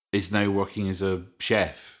is now working as a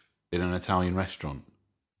chef in an Italian restaurant.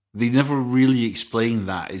 They never really explain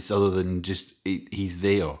that. It's other than just he's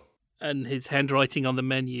there. And his handwriting on the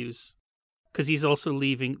menus. Because he's also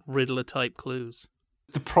leaving Riddler-type clues.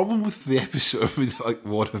 The problem with the episode, like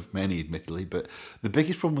one of many, admittedly, but the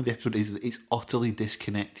biggest problem with the episode is that it's utterly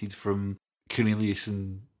disconnected from Cornelius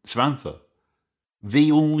and Samantha.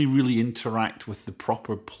 They only really interact with the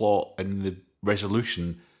proper plot and the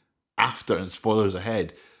resolution after, and spoilers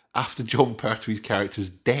ahead, after John Pertwee's character's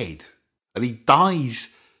dead. And he dies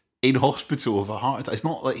in hospital of a heart attack. It's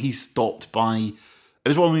not like he's stopped by... And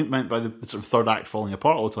that's what I meant by the sort of third act falling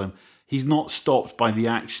apart all the time. He's not stopped by the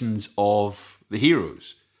actions of the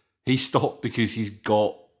heroes. He's stopped because he's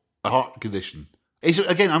got a heart condition.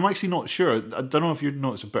 Again, I'm actually not sure. I don't know if your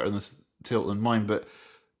notes are better in this tale than mine, but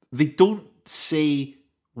they don't say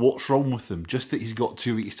what's wrong with him, just that he's got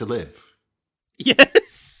 2 weeks to live.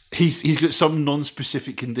 Yes! He's got some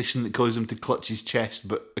non-specific condition that causes him to clutch his chest,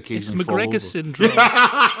 but occasionally it's fall over. McGregor syndrome.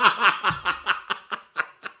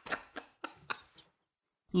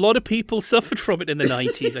 A lot of people suffered from it in the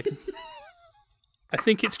 90s. I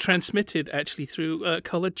think it's transmitted actually through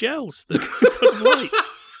coloured gels that go in front of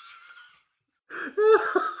lights.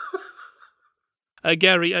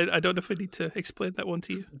 Gary, I don't know if I need to explain that one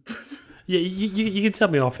to you. Yeah, you can tell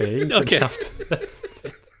me off here. Okay.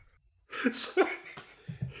 Sorry.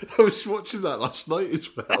 I was watching that last night as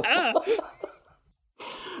well.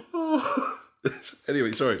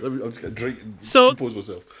 Anyway, sorry. I'm just going to drink and compose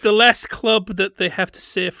myself. The last club that they have to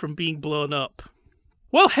save from being blown up.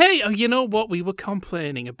 Well, hey, you know what? We were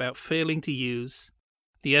complaining about failing to use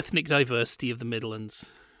the ethnic diversity of the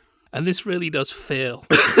Midlands. And this really does fail.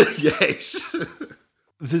 Yes.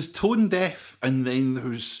 There's tone deaf, and then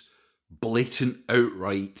there's blatant,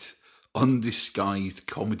 outright, undisguised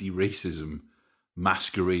comedy racism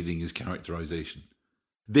masquerading as characterization.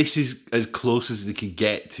 This is as close as they could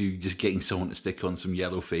get to just getting someone to stick on some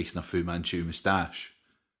yellow face and a Fu Manchu moustache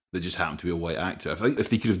that just happened to be a white actor. I think if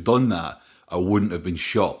they could have done that, I wouldn't have been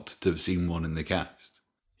shocked to have seen one in the cast.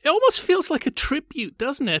 It almost feels like a tribute,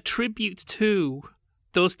 doesn't it? A tribute to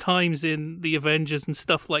those times in the Avengers and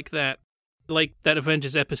stuff like that. Like that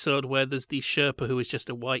Avengers episode where there's the Sherpa who is just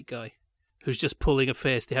a white guy, who's just pulling a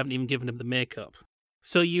face. They haven't even given him the makeup.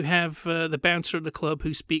 So you have the bouncer at the club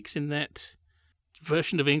who speaks in that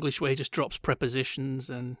version of English where he just drops prepositions,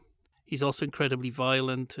 and he's also incredibly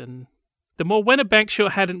violent. And the Morwenna Bank show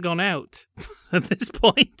hadn't gone out at this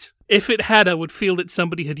point. If it had, I would feel that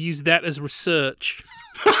somebody had used that as research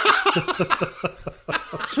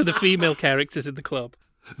for the female characters in the club.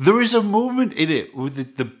 There is a moment in it where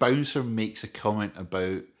the bouncer makes a comment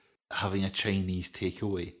about having a Chinese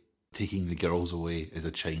takeaway, taking the girls away as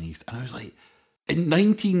a Chinese. And I was like, in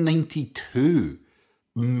 1992,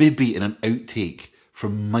 maybe in an outtake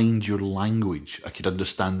from Mind Your Language, I could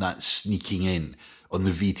understand that sneaking in on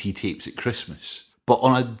the VT tapes at Christmas. But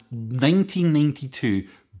on a 1992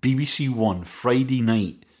 BBC One Friday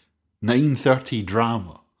night 9:30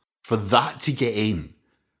 drama, for that to get in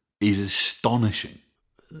is astonishing.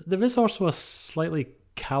 There is also a slightly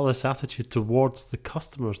callous attitude towards the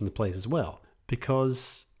customers in the place as well,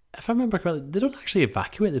 because if I remember correctly, they don't actually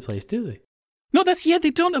evacuate the place, do they? No, they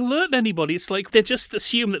don't alert anybody. It's like they just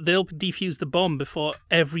assume that they'll defuse the bomb before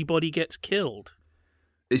everybody gets killed.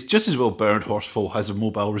 It's just as well Bernard Horsfall has a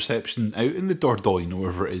mobile reception out in the Dordogne or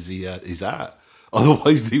wherever it is he's at.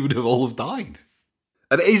 Otherwise, they would have all have died.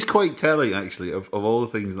 And it is quite telling, actually, of all the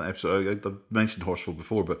things in that episode. I mentioned Horsfall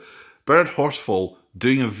before, but Bernard Horsfall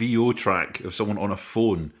doing a VO track of someone on a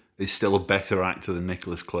phone is still a better actor than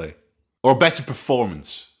Nicholas Clay. Or a better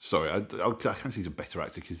performance. Sorry, I can't say he's a better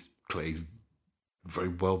actor because Clay's very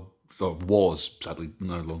well, or was, sadly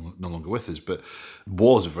no longer with us, but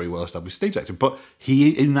was a very well-established stage actor. But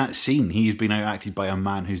in that scene, he has been out-acted by a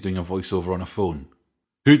man who's doing a voiceover on a phone,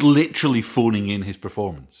 who's literally phoning in his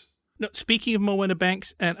performance. No, speaking of Morwenna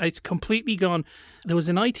Banks, and it's completely gone, there was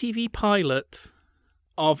an ITV pilot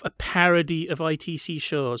of a parody of ITC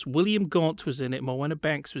shows. William Gaunt was in it, Morwenna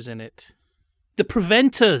Banks was in it. The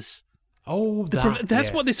Preventers! Oh,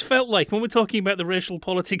 that's what this felt like when we're talking about the racial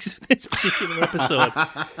politics of this particular episode.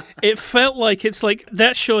 It felt like it's like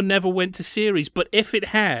that show never went to series, but if it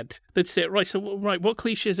had, that's it. Right, what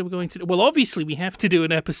cliches are we going to do? Well, obviously we have to do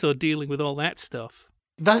an episode dealing with all that stuff.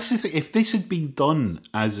 That's the thing. If this had been done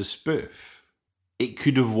as a spoof, it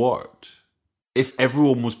could have worked. If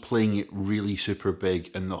everyone was playing it really super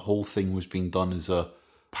big and the whole thing was being done as a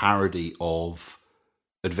parody of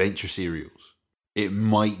adventure serials, it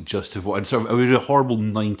might just have worked. It would be a horrible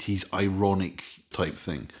 90s ironic type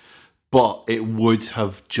thing. But it would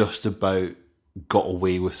have just about got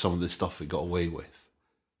away with some of the stuff it got away with.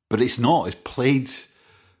 But it's not. It's played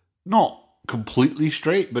not completely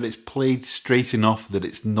straight, but it's played straight enough that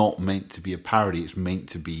it's not meant to be a parody. It's meant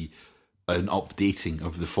to be an updating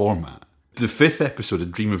of the format. The 5th episode, A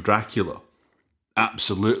Dream of Dracula,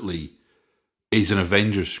 absolutely is an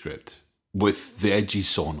Avengers script with the edges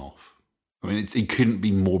sawn off. I mean, it couldn't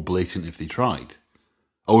be more blatant if they tried.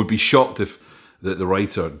 I would be shocked if the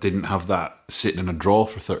writer didn't have that sitting in a drawer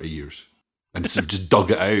for 30 years and just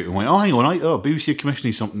dug it out and went, oh, hang on, BBC are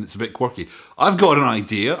commissioning something that's a bit quirky. I've got an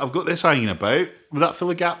idea. I've got this hanging about. Would that fill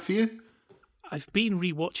a gap for you? I've been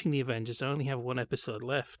rewatching The Avengers. I only have one episode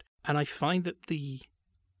left. And I find that the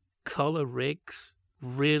colour rigs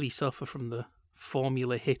really suffer from the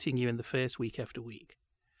formula hitting you in the face week after week.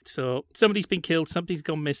 So somebody's been killed, somebody's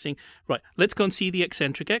gone missing. Right, let's go and see the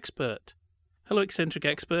eccentric expert. Hello, eccentric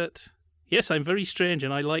expert. Yes, I'm very strange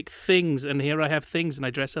and I like things, and here I have things and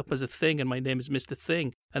I dress up as a thing and my name is Mr.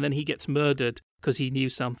 Thing. And then he gets murdered because he knew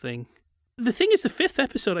something. The thing is, the 5th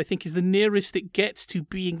episode, I think, is the nearest it gets to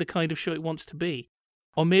being the kind of show it wants to be.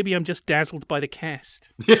 Or maybe I'm just dazzled by the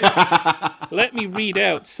cast. Let me read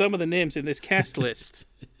out some of the names in this cast list.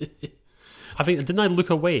 I think, didn't I look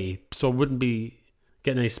away so I wouldn't be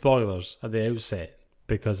getting any spoilers at the outset?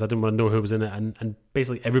 Because I didn't want to know who was in it, and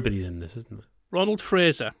basically everybody's in this, isn't it? Ronald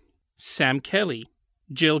Fraser, Sam Kelly,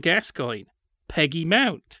 Jill Gascoigne, Peggy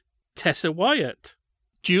Mount, Tessa Wyatt,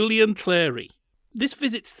 Julian Clary. This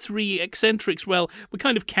visits 3 eccentrics. Well, we're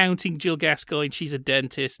kind of counting Jill Gascoigne. She's a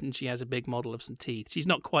dentist and she has a big model of some teeth. She's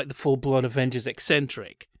not quite the full-blown Avengers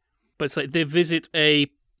eccentric. But it's like they visit a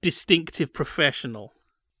distinctive professional.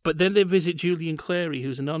 But then they visit Julian Clary,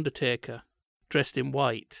 who's an undertaker, dressed in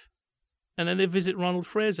white. And then they visit Ronald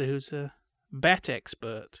Fraser, who's a bat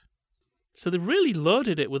expert. So they've really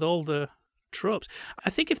loaded it with all the tropes. I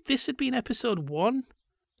think if this had been episode 1,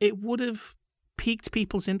 it would have piqued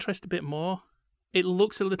people's interest a bit more. It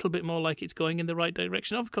looks a little bit more like it's going in the right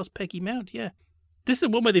direction. Of course, Peggy Mount, yeah. This is the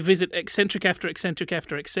one where they visit eccentric after eccentric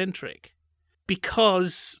after eccentric.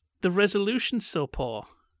 Because the resolution's so poor.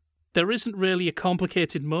 There isn't really a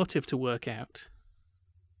complicated motive to work out.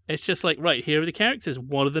 It's just like, right, here are the characters.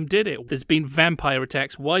 One of them did it. There's been vampire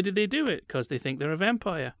attacks. Why did they do it? Because they think they're a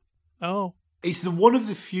vampire. Oh. It's one of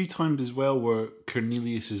the few times as well where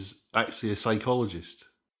Cornelius is actually a psychologist.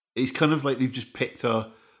 It's kind of like they've just picked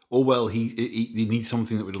he needs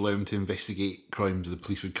something that would allow him to investigate crimes. The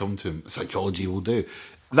police would come to him. Psychology will do.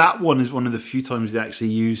 That one is one of the few times they actually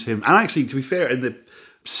use him. And actually, to be fair, in the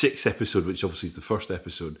 6th episode, which obviously is the first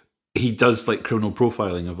episode, he does like criminal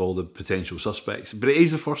profiling of all the potential suspects. But it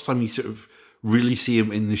is the first time you sort of really see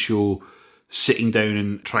him in the show sitting down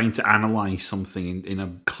and trying to analyse something in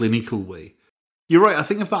a clinical way. You're right, I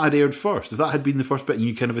think if that had aired first, if that had been the first bit and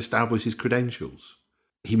you kind of established his credentials,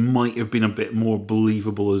 he might have been a bit more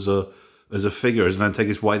believable as a figure, as an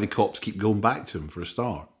antagonist, why the cops keep going back to him for a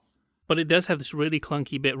start. But it does have this really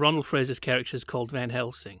clunky bit. Ronald Fraser's character is called Van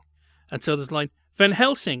Helsing. And so there's a line, Van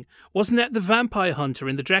Helsing, wasn't that the vampire hunter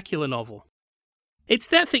in the Dracula novel? It's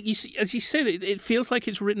that thing, you see, as you say, it feels like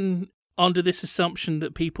it's written under this assumption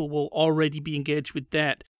that people will already be engaged with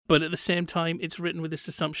that, but at the same time, it's written with this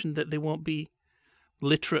assumption that they won't be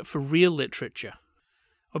literate for real literature.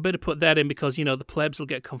 I better put that in because, the plebs will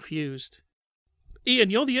get confused.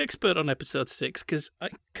 Ian, you're the expert on episode 6 because I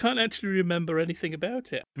can't actually remember anything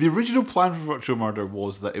about it. The original plan for Virtual Murder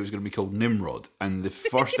was that it was going to be called Nimrod, and the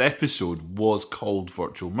first episode was called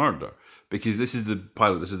Virtual Murder because this is the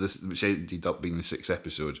pilot, which ended up being the 6th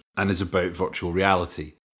episode, and is about virtual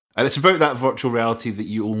reality. And it's about that virtual reality that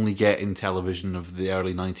you only get in television of the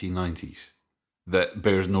early 1990s that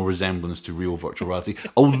bears no resemblance to real virtual reality.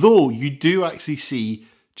 Although you do actually see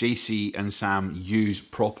JC and Sam use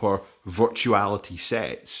proper virtuality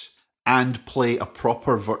sets and play a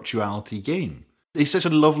proper virtuality game. It's such a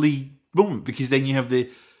lovely moment because then you have the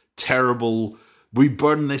terrible, we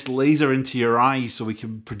burn this laser into your eye so we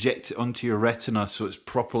can project it onto your retina so it's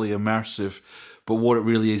properly immersive. But what it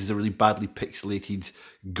really is a really badly pixelated,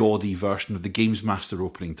 gaudy version of the Games Master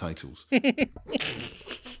opening titles.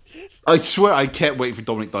 I swear I kept waiting for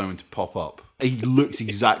Dominic Diamond to pop up. He looks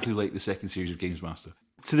exactly like the second series of Games Master.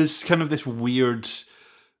 So there's kind of this weird,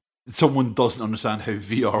 someone doesn't understand how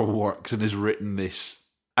VR works and has written this.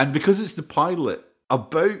 And because it's the pilot,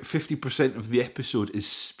 about 50% of the episode is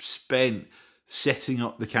spent setting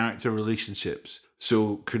up the character relationships.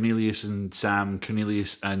 So Cornelius and Sam,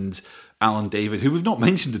 Cornelius and Alan David, who we've not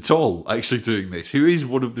mentioned at all, actually doing this, who is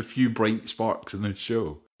one of the few bright sparks in this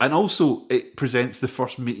show. And also, it presents the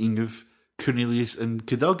first meeting of Cornelius and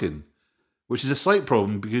Cadogan, which is a slight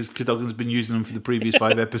problem because Cadogan's been using him for the previous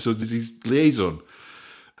 5 episodes as his liaison.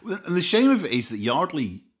 And the shame of it is that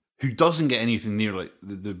Yardley, who doesn't get anything near like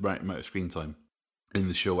the right amount of screen time, in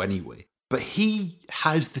the show anyway. But he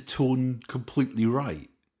has the tone completely right.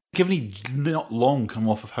 Given he'd not long come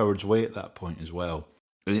off of Howard's Way at that point as well.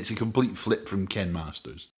 And it's a complete flip from Ken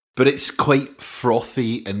Masters. But it's quite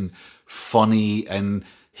frothy and funny, and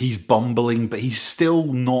he's bumbling, but he's still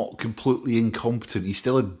not completely incompetent. He's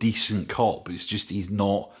still a decent cop. It's just he's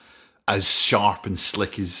not as sharp and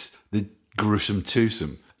slick as the gruesome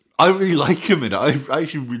twosome. I really like him in it. I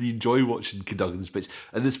actually really enjoy watching Cadogan's bits,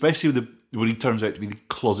 and especially when he turns out to be the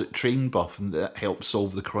closet train buff, and that helps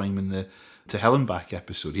solve the crime in the To Hell and Back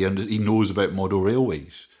episode. He knows about model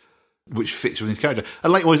railways, which fits with his character.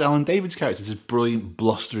 And likewise, Alan David's character is this brilliant,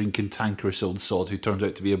 blustering, cantankerous old sod who turns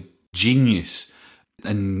out to be a genius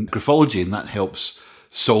in graphology, and that helps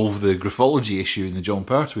solve the graphology issue in the John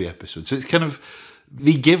Pertwee episode. So it's kind of,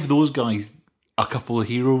 they give those guys a couple of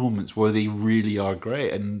hero moments where they really are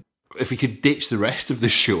great, and if we could ditch the rest of the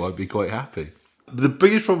show, I'd be quite happy. The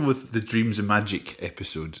biggest problem with the Dreams and Magic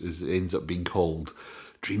episode is it ends up being called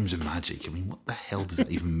Dreams and Magic. I mean, what the hell does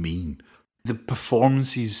that even mean? The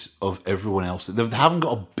performances of everyone else, they haven't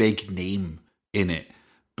got a big name in it,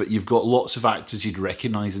 but you've got lots of actors you'd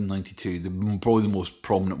recognise in 92, probably the most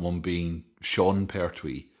prominent one being Sean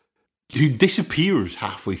Pertwee, who disappears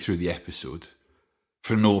halfway through the episode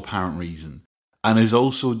for no apparent reason, and is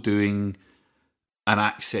also doing an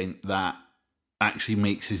accent that actually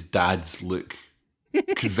makes his dad's look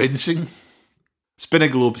convincing. Spin a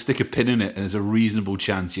globe, stick a pin in it, and there's a reasonable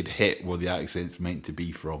chance you'd hit where the accent's meant to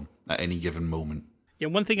be from at any given moment. Yeah,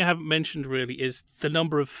 one thing I haven't mentioned really is the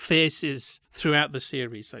number of faces throughout the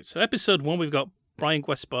series. So episode 1, we've got Brian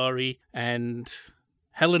Guaspari and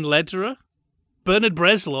Helen Lederer, Bernard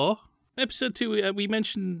Bresslaw. Episode 2, we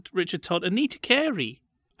mentioned Richard Todd, Anita Carey.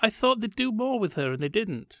 I thought they'd do more with her, and they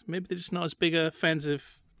didn't. Maybe they're just not as big a fans of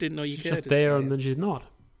Didn't Know You Cared. She's just there, and then she's not.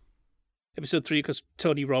 Episode 3, because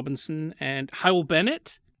Tony Robinson and Howell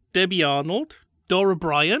Bennett, Debbie Arnold, Dora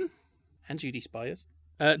Bryan, and Judy Spires.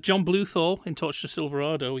 John Bluthal in Torch to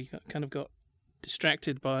Silverado. We kind of got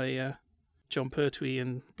distracted by John Pertwee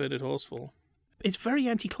and Bernard Horsfall. It's very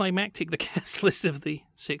anticlimactic, the cast list of the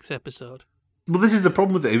 6th episode. Well, this is the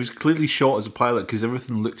problem with it. It was clearly shot as a pilot because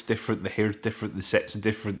everything looks different, the hair's different, the sets are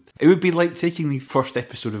different. It would be like taking the first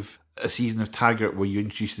episode of a season of Taggart where you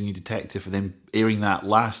introduce the new detective and then airing that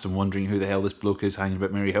last and wondering who the hell this bloke is hanging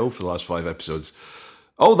about Mary Hill for the last 5 episodes.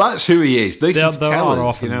 Oh, that's who he is. Nice there to tell are us,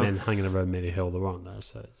 often you know? men hanging around Mary Hill, there aren't there?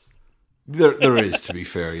 So it's... There is, to be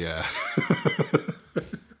fair, yeah.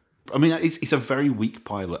 I mean, it's a very weak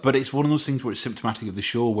pilot, but it's one of those things where it's symptomatic of the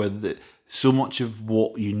show where so much of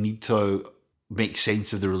what you need to make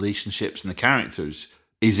sense of the relationships and the characters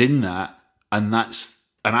is in that, and that's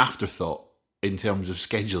an afterthought in terms of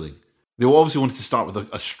scheduling. They obviously wanted to start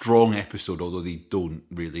with a strong episode, although they don't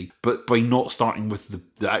really. But by not starting with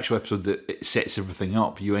the actual episode that it sets everything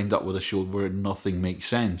up, you end up with a show where nothing makes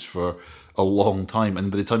sense for a long time.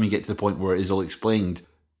 And by the time you get to the point where it is all explained,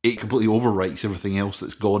 it completely overwrites everything else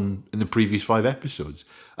that's gone in the previous 5 episodes.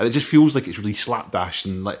 And it just feels like it's really slapdash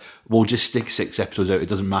and like, we'll just stick 6 episodes out, it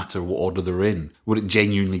doesn't matter what order they're in, what it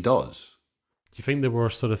genuinely does. Do you think they were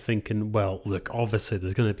sort of thinking, well, look, obviously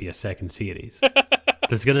there's going to be a second series.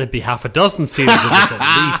 There's going to be half a dozen series of this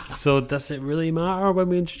at least, so does it really matter when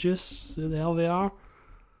we introduce who the hell they are?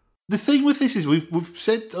 The thing with this is we've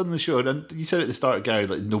said on the show, and you said at the start, Gary,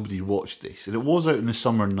 like nobody watched this, and it was out in the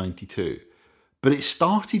summer of 92, but it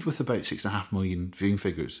started with about 6.5 million viewing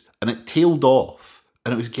figures, and it tailed off,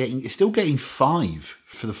 and it's still getting 5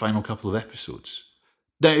 for the final couple of episodes.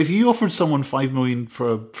 Now, if you offered someone 5 million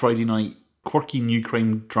for a Friday night quirky new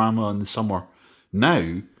crime drama in the summer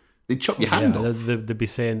now, they'd chop your hand off. They'd be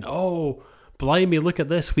saying, oh, blimey, look at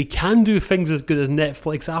this. We can do things as good as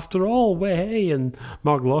Netflix after all. Way, hey. And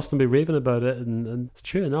Mark Lawson be raving about it. And it's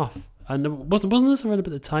true enough. And wasn't this around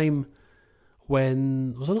about the time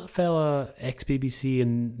when, wasn't that fella ex-BBC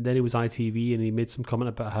and then he was ITV and he made some comment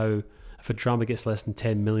about how if a drama gets less than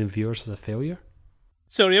 10 million viewers, it's a failure?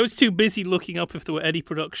 Sorry, I was too busy looking up if there were any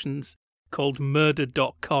productions called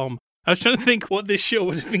Murder.com. I was trying to think what this show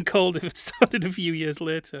would have been called if it started a few years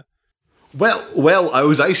later. Well, I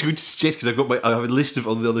was actually going to suggest, because I have a list of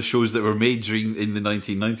all the other shows that were made in the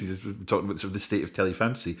 1990s, as we're talking about sort of the state of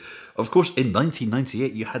telefantasy. Of course, in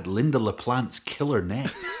 1998, you had Linda LaPlante's Killer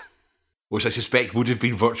Net, which I suspect would have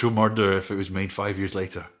been Virtual Murder if it was made 5 years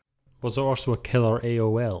later. Was there also a Killer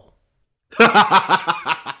AOL?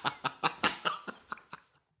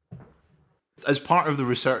 As part of the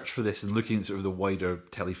research for this and looking at sort of the wider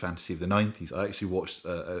telefantasy of the 90s, I actually watched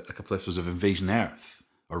a couple of episodes of Invasion Earth,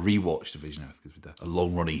 or rewatched Invasion Earth, because we did a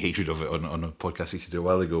long-running hatred of it on a podcast we used to do a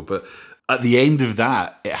while ago. But at the end of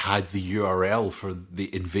that, it had the URL for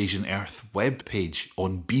the Invasion Earth webpage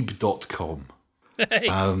on Beeb.com,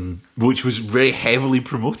 which was very heavily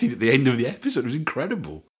promoted at the end of the episode. It was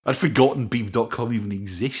incredible. I'd forgotten Beeb.com even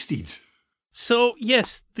existed. So,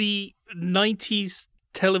 yes, the 90s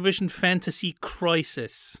television fantasy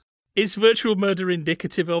crisis. Is Virtual Murder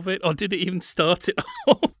indicative of it, or did it even start it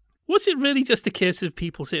all? Was it really just a case of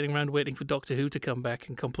people sitting around waiting for Doctor Who to come back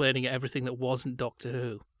and complaining at everything that wasn't Doctor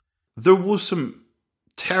Who? There was some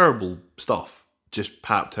terrible stuff just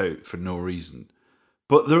papped out for no reason.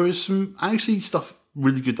 But there is some actually stuff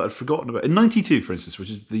really good that I'd forgotten about. In 92, for instance, which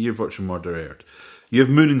is the year Virtual Murder aired, you have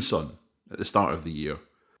Moon and Sun at the start of the year,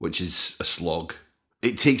 which is a slog.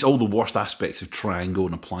 It takes all the worst aspects of Triangle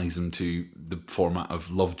and applies them to the format of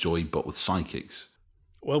Lovejoy, but with psychics.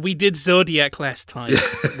 Well, we did Zodiac last time,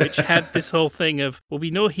 which had this whole thing of, well,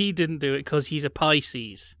 we know he didn't do it because he's a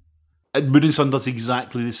Pisces. And Moon and Sun does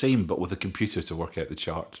exactly the same, but with a computer to work out the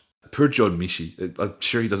chart. Poor John Michie. I'm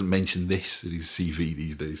sure he doesn't mention this in his CV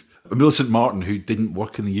these days. Millicent Martin, who didn't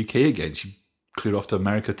work in the UK again, she cleared off to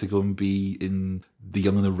America to go and be in The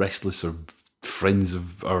Young and the Restless, or Friends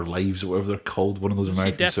of Our Lives, or whatever they're called, one of those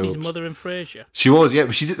American soaps. Daphne's mother in Frasier. She was, yeah,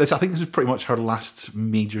 but she did this. I think this was pretty much her last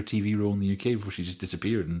major TV role in the UK before she just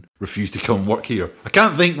disappeared and refused to come and work here. I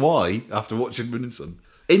can't think why after watching Moon and Sun.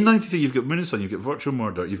 In 92, you've got Moon and Sun, you've got Virtual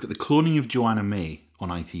Murder, you've got The Cloning of Joanna May on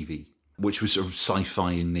ITV, which was sort of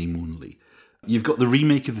sci-fi in name only. You've got the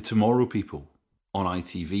remake of The Tomorrow People on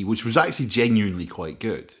ITV, which was actually genuinely quite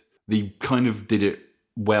good. They kind of did it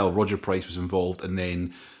well. Roger Price was involved, and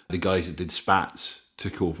then the guys that did Spats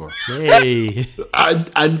took over. Hey.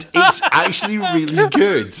 and it's actually really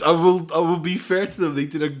good. I will be fair to them. They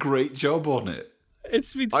did a great job on it.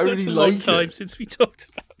 It's been such a long time since we talked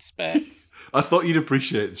about Spats. I thought you'd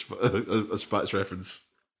appreciate a Spats reference.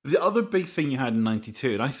 The other big thing you had in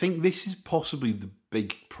 92, and I think this is possibly the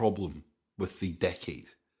big problem with the decade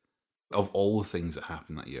of all the things that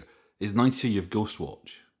happened that year, is 92 you have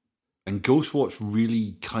Ghostwatch. And Ghostwatch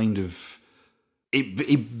really kind of...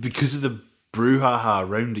 It because of the brouhaha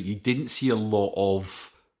around it, you didn't see a lot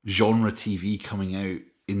of genre TV coming out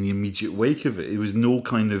in the immediate wake of it. It was no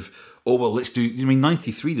kind of, oh, well, let's do... I mean,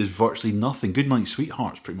 93, there's virtually nothing. Goodnight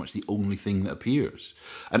Sweetheart's pretty much the only thing that appears.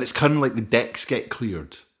 And it's kind of like the decks get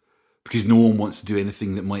cleared because no one wants to do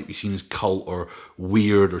anything that might be seen as cult or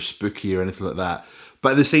weird or spooky or anything like that.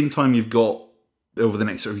 But at the same time, you've got, over the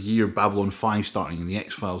next sort of year, Babylon 5 starting and the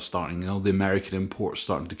X-Files starting and all the American imports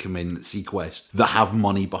starting to come in at Sequest that have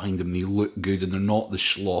money behind them. They look good and they're not the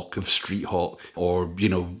schlock of Street Hawk or, you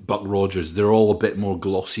know, Buck Rogers. They're all a bit more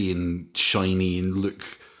glossy and shiny and look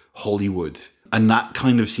Hollywood. And that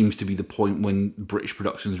kind of seems to be the point when British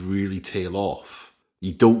productions really tail off.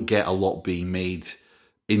 You don't get a lot being made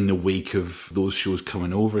in the wake of those shows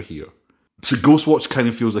coming over here. So Ghostwatch kind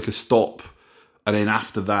of feels like a stop. And then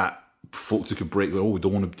after that, folk took a break. Oh, we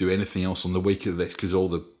don't want to do anything else on the wake of this because all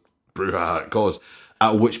the brouhaha it caused.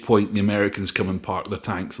 At which point the Americans come and park their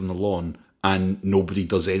tanks on the lawn and nobody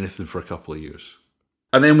does anything for a couple of years.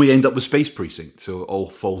 And then we end up with Space Precinct, so it all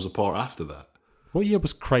falls apart after that. What year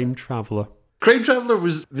was Crime Traveller? Crime Traveller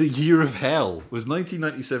was the year of hell. It was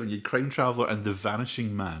 1997. You had Crime Traveller and The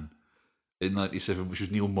Vanishing Man in 97, which was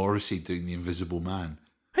Neil Morrissey doing The Invisible Man.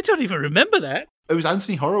 I don't even remember that. It was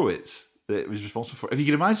Anthony Horowitz that was responsible for it. If you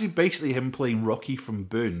can imagine basically him playing Rocky from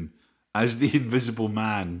Boone as the Invisible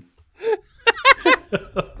Man,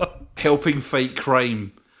 helping fight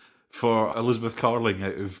crime for Elizabeth Carling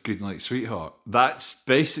out of Goodnight Sweetheart. That's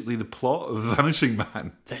basically the plot of Vanishing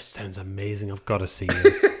Man. This sounds amazing. I've got to see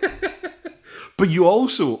this. But you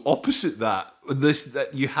also, opposite that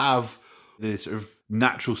you have the sort of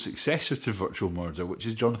natural successor to Virtual Murder, which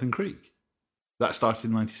is Jonathan Creek. That started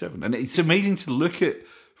in 97. And it's amazing to look at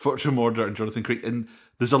Virtual Murder and Jonathan Creek, and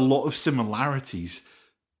there's a lot of similarities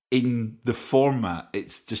in the format.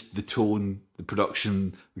 It's just the tone, the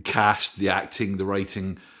production, the cast, the acting, the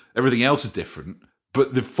writing, everything else is different.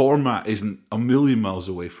 But the format isn't a million miles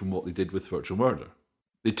away from what they did with Virtual Murder.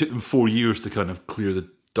 It took them 4 years to kind of clear the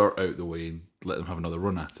dirt out the way and let them have another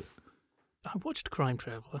run at it. I watched Crime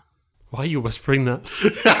Traveller. Why are you whispering that?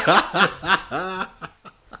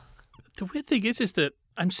 The weird thing is that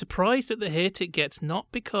I'm surprised at the hate it gets, not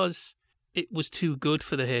because it was too good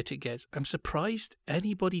for the hate it gets. I'm surprised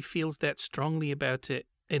anybody feels that strongly about it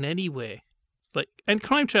in any way. It's like, and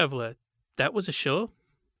Crime Traveller, that was a show.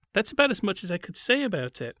 That's about as much as I could say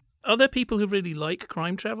about it. Are there people who really like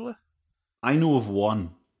Crime Traveller? I know of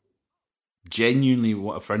one. Genuinely,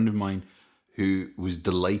 a friend of mine who was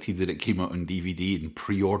delighted that it came out on DVD and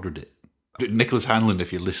pre-ordered it Nicholas Hanlon,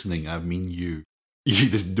 if you're listening, I mean you.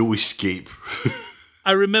 There's no escape.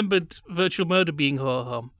 I remembered Virtual Murder being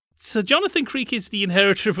ho-hum. So Jonathan Creek is the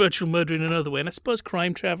inheritor of Virtual Murder in another way, and I suppose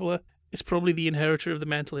Crime Traveller is probably the inheritor of The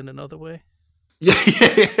Mantle in another way. Yeah.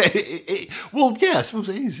 Well, yeah, I suppose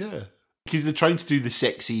it is, yeah. Because they're trying to do the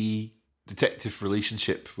sexy detective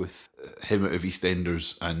relationship with him out of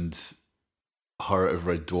EastEnders and her out of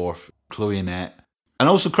Red Dwarf, Chloe Annette. And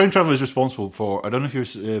also, Crime Traveller is responsible for, I don't know if you're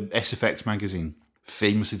SFX magazine,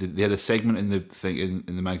 famously, they had a segment in the thing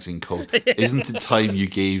in the magazine called "Isn't It Time You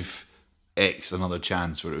Gave X Another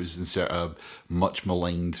Chance?" where it was insert a much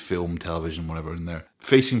maligned film, television, whatever in there.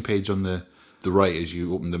 Facing page on the right as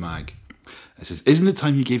you open the mag. It says, "Isn't it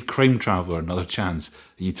time you gave Crime Traveller another chance?"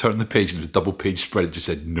 And you turn the page and there's a double page spread that just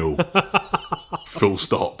said no. Full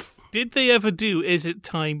stop. Did they ever do "Is It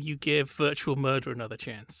Time You Give Virtual Murder Another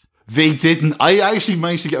Chance"? They didn't. I actually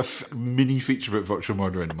managed to get a mini feature about Virtual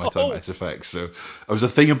Murder in my time at SFX. So I was a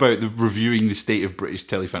thing about reviewing the state of British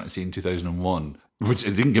telefantasy in 2001, which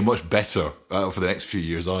it didn't get much better for the next few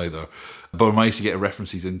years either. But I managed to get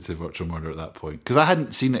references into Virtual Murder at that point, because I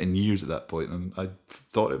hadn't seen it in years at that point, and I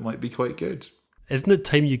thought it might be quite good. Isn't it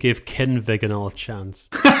time you gave Kinvig another chance?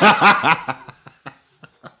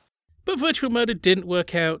 But Virtual Murder didn't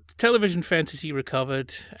work out. Television fantasy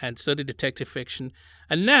recovered, and so did detective fiction.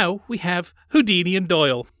 And now we have Houdini and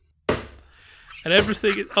Doyle. And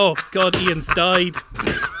everything is... Oh, God, Ian's died.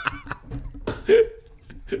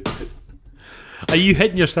 Are you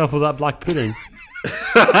hitting yourself with that black pudding?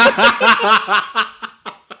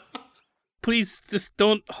 Please just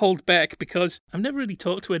don't hold back, because I've never really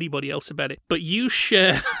talked to anybody else about it. But you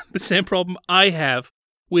share the same problem I have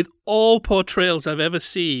with all portrayals I've ever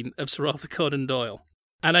seen of Sir Arthur Conan Doyle.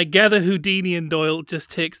 And I gather Houdini and Doyle just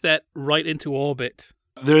takes that right into orbit.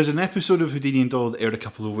 There is an episode of Houdini and Doyle that aired a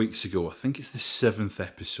couple of weeks ago. I think it's the 7th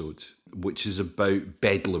episode, which is about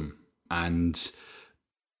Bedlam and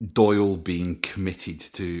Doyle being committed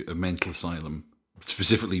to a mental asylum,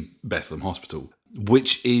 specifically Bethlehem Hospital,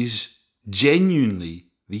 which is genuinely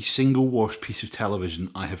the single worst piece of television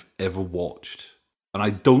I have ever watched. And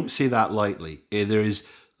I don't say that lightly. There is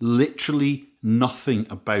literally nothing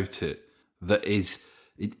about it that is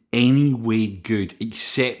in any way good,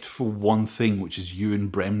 except for one thing, which is Ewan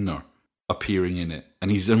Bremner appearing in it.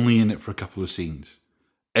 And he's only in it for a couple of scenes.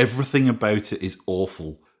 Everything about it is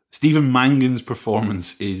awful. Stephen Mangan's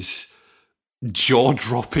performance is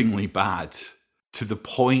jaw-droppingly bad, to the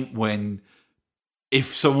point when if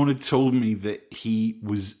someone had told me that he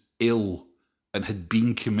was ill and had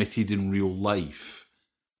been committed in real life,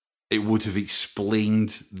 it would have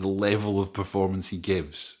explained the level of performance he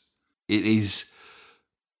gives. It is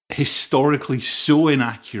historically so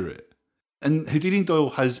inaccurate. And Houdini and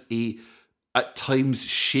Doyle has a, at times,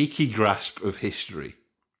 shaky grasp of history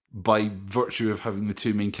by virtue of having the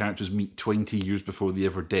two main characters meet 20 years before they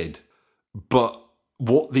ever did. But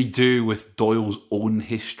what they do with Doyle's own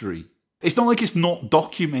history, it's not like it's not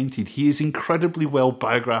documented. He is incredibly well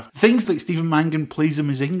biographed. Things like Stephen Mangan plays him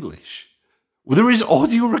as English. Well, there is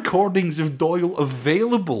audio recordings of Doyle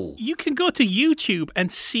available. You can go to YouTube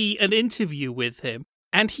and see an interview with him,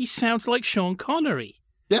 and he sounds like Sean Connery.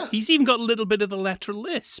 Yeah. He's even got a little bit of the lateral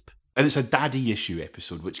lisp. And it's a daddy issue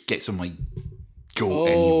episode, which gets on my go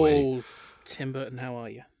anyway. Tim Burton, how are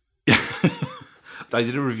you? I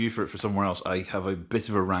did a review for it for somewhere else. I have a bit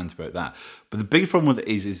of a rant about that. But the biggest problem with it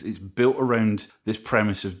is it's built around this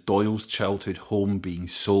premise of Doyle's childhood home being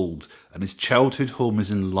sold. And his childhood home is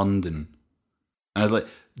in London. And I was like,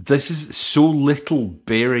 this is so little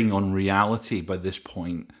bearing on reality by this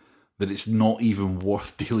point that it's not even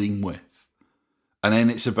worth dealing with. And then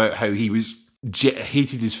it's about how he was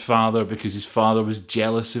hated his father because his father was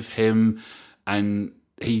jealous of him, and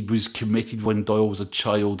he was committed when Doyle was a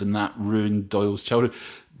child, and that ruined Doyle's childhood.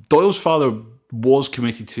 Doyle's father was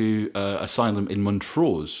committed to asylum in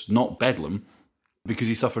Montrose, not Bedlam, because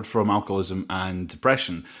he suffered from alcoholism and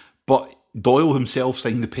depression. But Doyle himself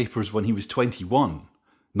signed the papers when he was 21,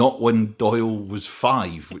 not when Doyle was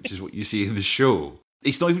 5, which is what you see in the show.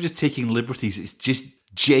 It's not even just taking liberties, it's just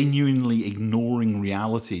genuinely ignoring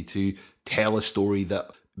reality to tell a story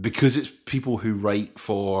that, because it's people who write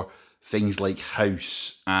for things like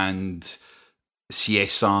House and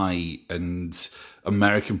CSI and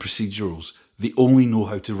American procedurals, they only know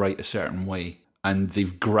how to write a certain way, and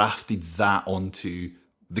they've grafted that onto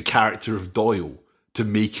the character of Doyle to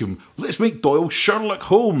make him, let's make Doyle Sherlock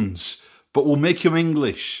Holmes, but we'll make him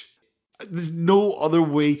English. There's no other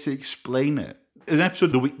way to explain it. An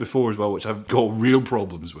episode the week before as well, which I've got real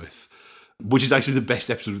problems with, which is actually the best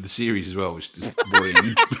episode of the series as well, which is boring.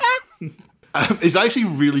 It's actually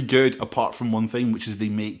really good, apart from one thing, which is they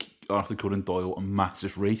make Arthur Conan Doyle a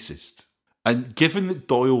massive racist. And given that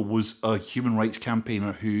Doyle was a human rights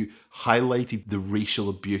campaigner who highlighted the racial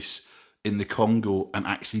abuse in the Congo and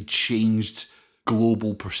actually changed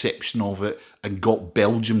global perception of it and got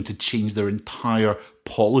Belgium to change their entire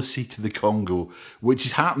policy to the Congo, which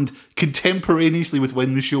has happened contemporaneously with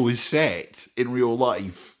when the show is set in real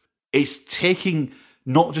life, it's taking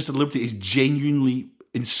not just a liberty, it's genuinely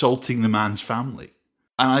insulting the man's family.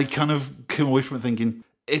 And I kind of came away from it thinking,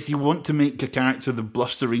 if you want to make a character the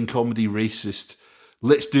blustering comedy racist,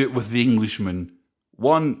 let's do it with the Englishman.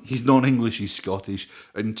 One, he's non-English, he's Scottish.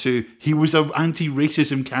 And two, he was an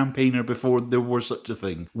anti-racism campaigner before there was such a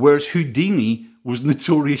thing. Whereas Houdini was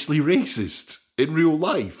notoriously racist in real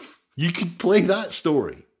life. You could play that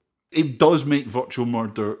story. It does make Virtual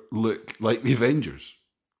Murder look like the Avengers.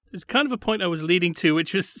 There's kind of a point I was leading to,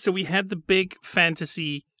 which was, so we had the big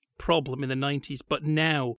fantasy problem in the 90s, but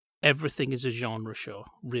now everything is a genre show,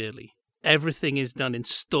 really. Everything is done in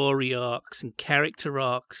story arcs and character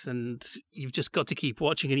arcs, and you've just got to keep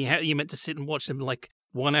watching, and you're meant to sit and watch them like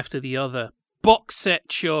one after the other. Box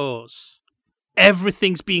set shows.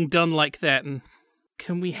 Everything's being done like that, and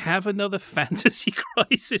can we have another Fantasy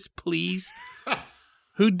Crisis, please?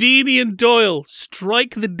 Houdini and Doyle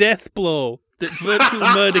strike the death blow that Virtual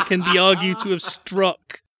Murder can be argued to have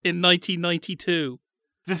struck in 1992.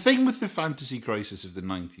 The thing with the Fantasy Crisis of the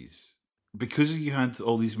 90s, because you had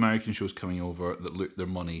all these American shows coming over that looked their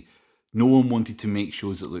money, no one wanted to make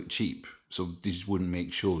shows that looked cheap. So they just wouldn't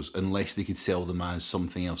make shows unless they could sell them as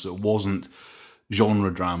something else. It wasn't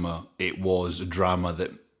genre drama. It was a drama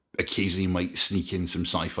that occasionally might sneak in some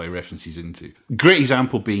sci-fi references into. Great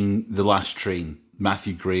example being The Last Train,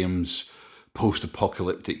 Matthew Graham's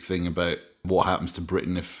post-apocalyptic thing about what happens to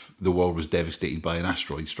Britain if the world was devastated by an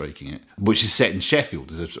asteroid striking it, which is set in Sheffield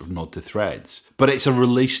as a sort of nod to Threads. But it's a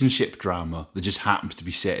relationship drama that just happens to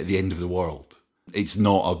be set at the end of the world. It's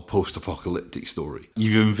not a post-apocalyptic story.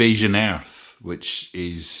 You've Invasion Earth, which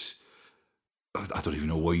is... I don't even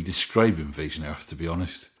know why you describe Invasion Earth, to be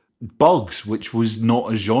honest. Bugs, which was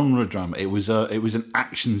not a genre drama. It was an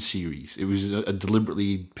action series. It was a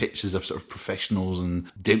deliberately pitched as a sort of professionals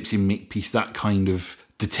and Dempsey Makepeace, that kind of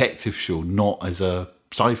detective show, not as a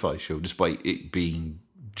sci-fi show, despite it being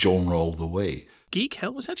genre all the way. Geek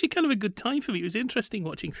Hell was actually kind of a good time for me. It was interesting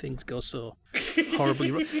watching things go so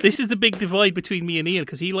horribly wrong. This is the big divide between me and Ian,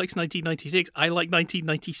 because he likes 1996. I like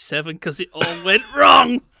 1997 because it all went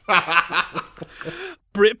wrong.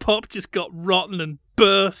 Britpop just got rotten and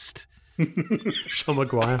burst. Sean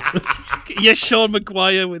Maguire. Yes, Sean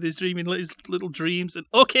Maguire with his little dreams and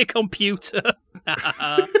OK Computer.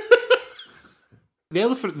 The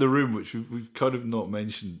elephant in the room, which we've kind of not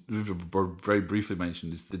mentioned, or very briefly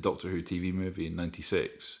mentioned, is the Doctor Who TV movie in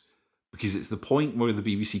 96. Because it's the point where the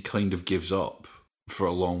BBC kind of gives up for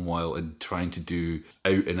a long while in trying to do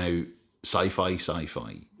out-and-out sci-fi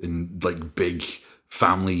and like big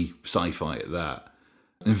family sci-fi at that.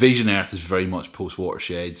 Invasion Earth is very much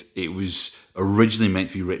post-Watershed. It was originally meant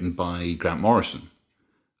to be written by Grant Morrison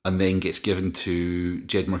and then gets given to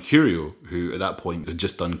Jed Mercurio, who at that point had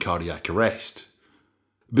just done Cardiac Arrest.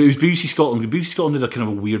 But it was BBC Scotland. BBC Scotland had a kind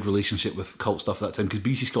of a weird relationship with cult stuff at that time, because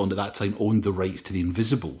BBC Scotland at that time owned the rights to The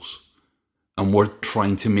Invisibles and were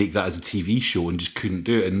trying to make that as a TV show and just couldn't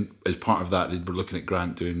do it. And as part of that, they were looking at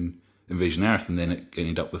Grant doing Invasion Earth, and then it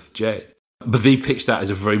ended up with Jed. But they pitched that as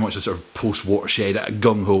a very much a sort of post-Watershed,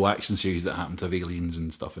 gung-ho action series that happened to have aliens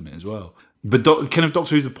and stuff in it as well. But kind of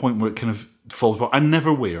Doctor Who's the point where it kind of falls apart. And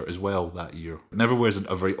Neverwhere as well that year. Neverwhere is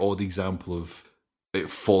a very odd example of it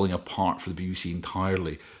falling apart for the BBC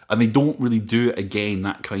entirely. And they don't really do it again,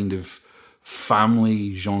 that kind of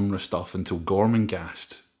family genre stuff, until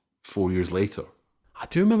Gormenghast 4 years later. I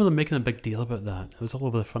do remember them making a big deal about that. It was all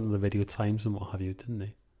over the front of the Radio Times and what have you, didn't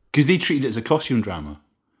they? Because they treated it as a costume drama.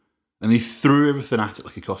 And they threw everything at it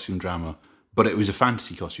like a costume drama, but it was a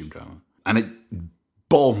fantasy costume drama. And it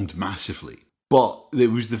bombed massively. But it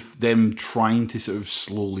was them trying to sort of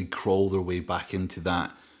slowly crawl their way back into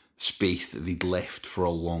that space that they'd left for a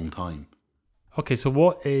long time. Okay, so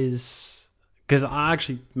what is... Because I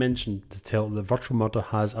actually mentioned to tell that Virtual Murder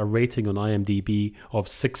has a rating on IMDb of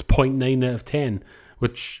 6.9 out of 10,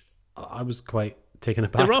 which I was quite taken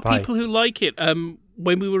aback by. There are people who like it.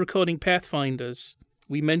 When we were recording Pathfinders,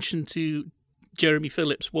 we mentioned to Jeremy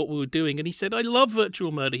Phillips what we were doing, and he said, I love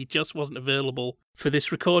Virtual Murder, he just wasn't available for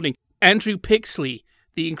this recording. Andrew Pixley,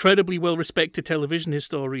 the incredibly well-respected television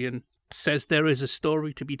historian, says there is a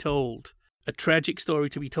story to be told, a tragic story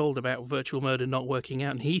to be told about Virtual Murder not working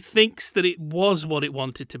out, and he thinks that it was what it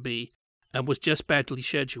wanted to be and was just badly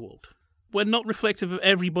scheduled. We're not reflective of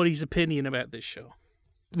everybody's opinion about this show.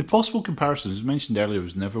 The possible comparison, as mentioned earlier,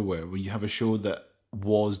 was Neverwhere, where you have a show that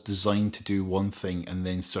was designed to do one thing and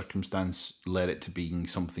then circumstance led it to being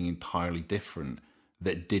something entirely different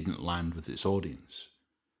that didn't land with its audience.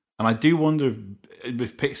 And I do wonder,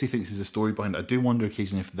 if Pixie thinks there's a story behind it, I do wonder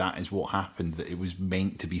occasionally if that is what happened, that it was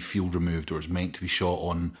meant to be field removed, or it was meant to be shot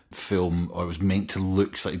on film, or it was meant to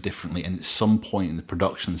look slightly differently, and at some point in the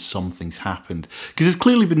production something's happened. Because there's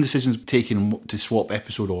clearly been decisions taken to swap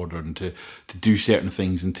episode order and to do certain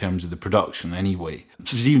things in terms of the production anyway.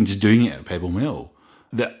 So even just doing it at Pebble Mill,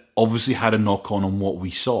 that obviously had a knock-on what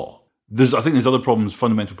we saw. I think there's other problems,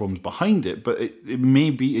 fundamental problems behind it, but it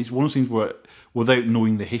may be, it's one of those things where, without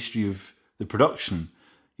knowing the history of the production,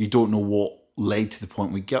 you don't know what led to the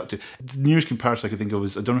point we got to. The nearest comparison I could think of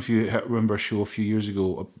is, I don't know if you remember a show a few years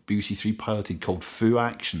ago, a BBC Three piloted called Foo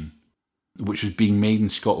Action, which was being made in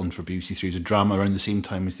Scotland for BBC Three. It was a drama around the same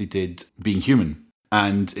time as they did Being Human.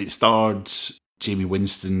 And it starred Jamie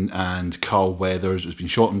Winston and Carl Weathers. It was being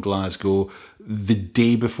shot in Glasgow. The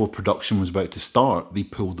day before production was about to start, they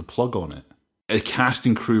pulled the plug on it. A cast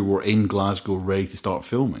and crew were in Glasgow ready to start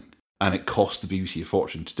filming, and it cost the BBC a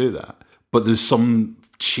fortune to do that. But there's some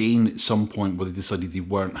chain at some point where they decided they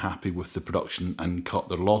weren't happy with the production and cut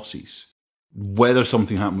their losses. Whether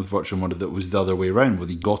something happened with Virtual Murder that was the other way around, where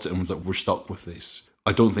they got it and was like, we're stuck with this,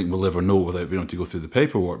 I don't think we'll ever know without being able to go through the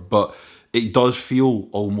paperwork. But it does feel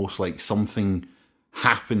almost like something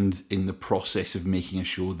happened in the process of making a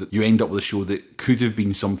show, that you end up with a show that could have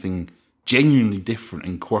been something genuinely different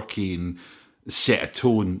and quirky and set a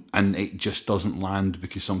tone, and it just doesn't land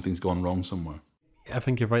because something's gone wrong somewhere. I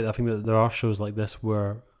think you're right. I think that there are shows like this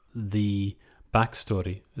where the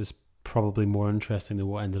backstory is probably more interesting than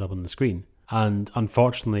what ended up on the screen. And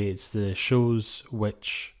unfortunately, it's the shows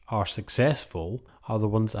which are successful are the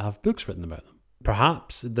ones that have books written about them.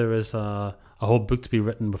 Perhaps there is a whole book to be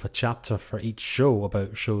written with a chapter for each show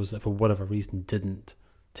about shows that for whatever reason didn't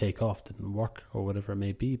take off, didn't work, or whatever it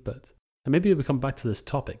may be. But and maybe we'll come back to this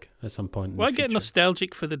topic at some point. Well, I get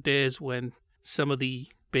nostalgic for the days when some of the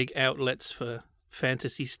big outlets for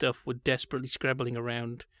fantasy stuff were desperately scrabbling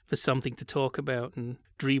around for something to talk about, and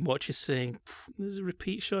Dreamwatch is saying, there's a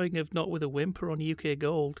repeat showing of Not With a Whimper on UK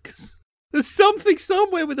Gold, because there's something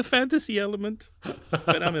somewhere with a fantasy element.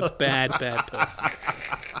 But I'm a bad person.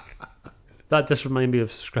 That just reminded me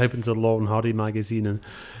of subscribing to Law and Hardy magazine, and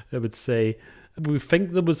it would say, we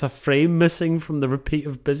think there was a frame missing from the repeat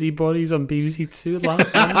of Busybodies on BBC Two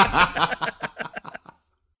last night.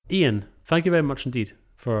 Ian, thank you very much indeed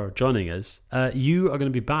for joining us. You are going to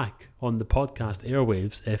be back on the podcast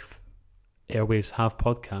airwaves, if airwaves have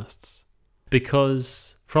podcasts,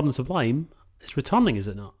 because From the Sublime is returning, is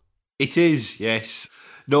it not? It is, yes.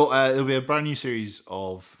 No, there'll be a brand new series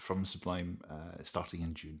of From the Sublime starting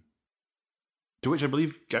in June, to which I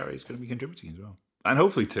believe Gary is going to be contributing as well. And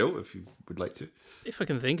hopefully Till, if you would like to. If I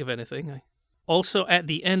can think of anything. Also, at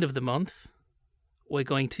the end of the month, we're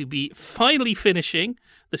going to be finally finishing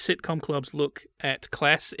the Sitcom Club's look at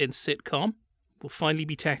class in sitcom. We'll finally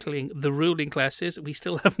be tackling the ruling classes. We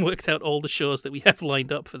still haven't worked out all the shows that we have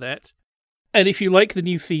lined up for that. And if you like the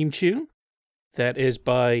new theme tune, that is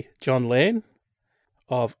by John Lane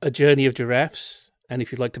of A Journey of Giraffes. And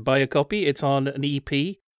if you'd like to buy a copy, it's on an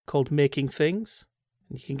EP called Making Things.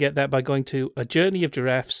 You can get that by going to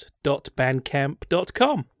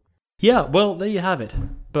ajourneyofgiraffes.bandcamp.com. Yeah, well, there you have it.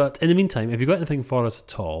 But in the meantime, if you've got anything for us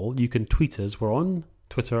at all, you can tweet us. We're on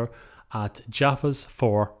Twitter at Jaffas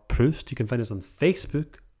for Proust. You can find us on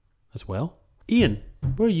Facebook as well. Ian,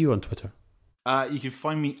 where are you on Twitter? You can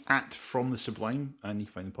find me at From the Sublime, and you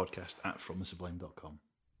can find the podcast at FromTheSublime.com.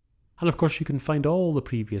 And of course, you can find all the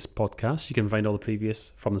previous podcasts. You can find all the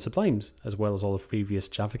previous From the Sublimes, as well as all the previous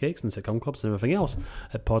Jaffa Cakes and Sitcom Clubs and everything else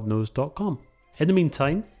at podnose.com. In the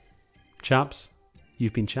meantime, chaps,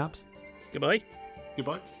 you've been chaps. Goodbye.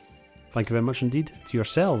 Goodbye. Thank you very much indeed to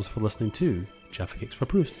yourselves for listening to Jaffa Cakes for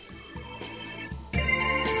Proust.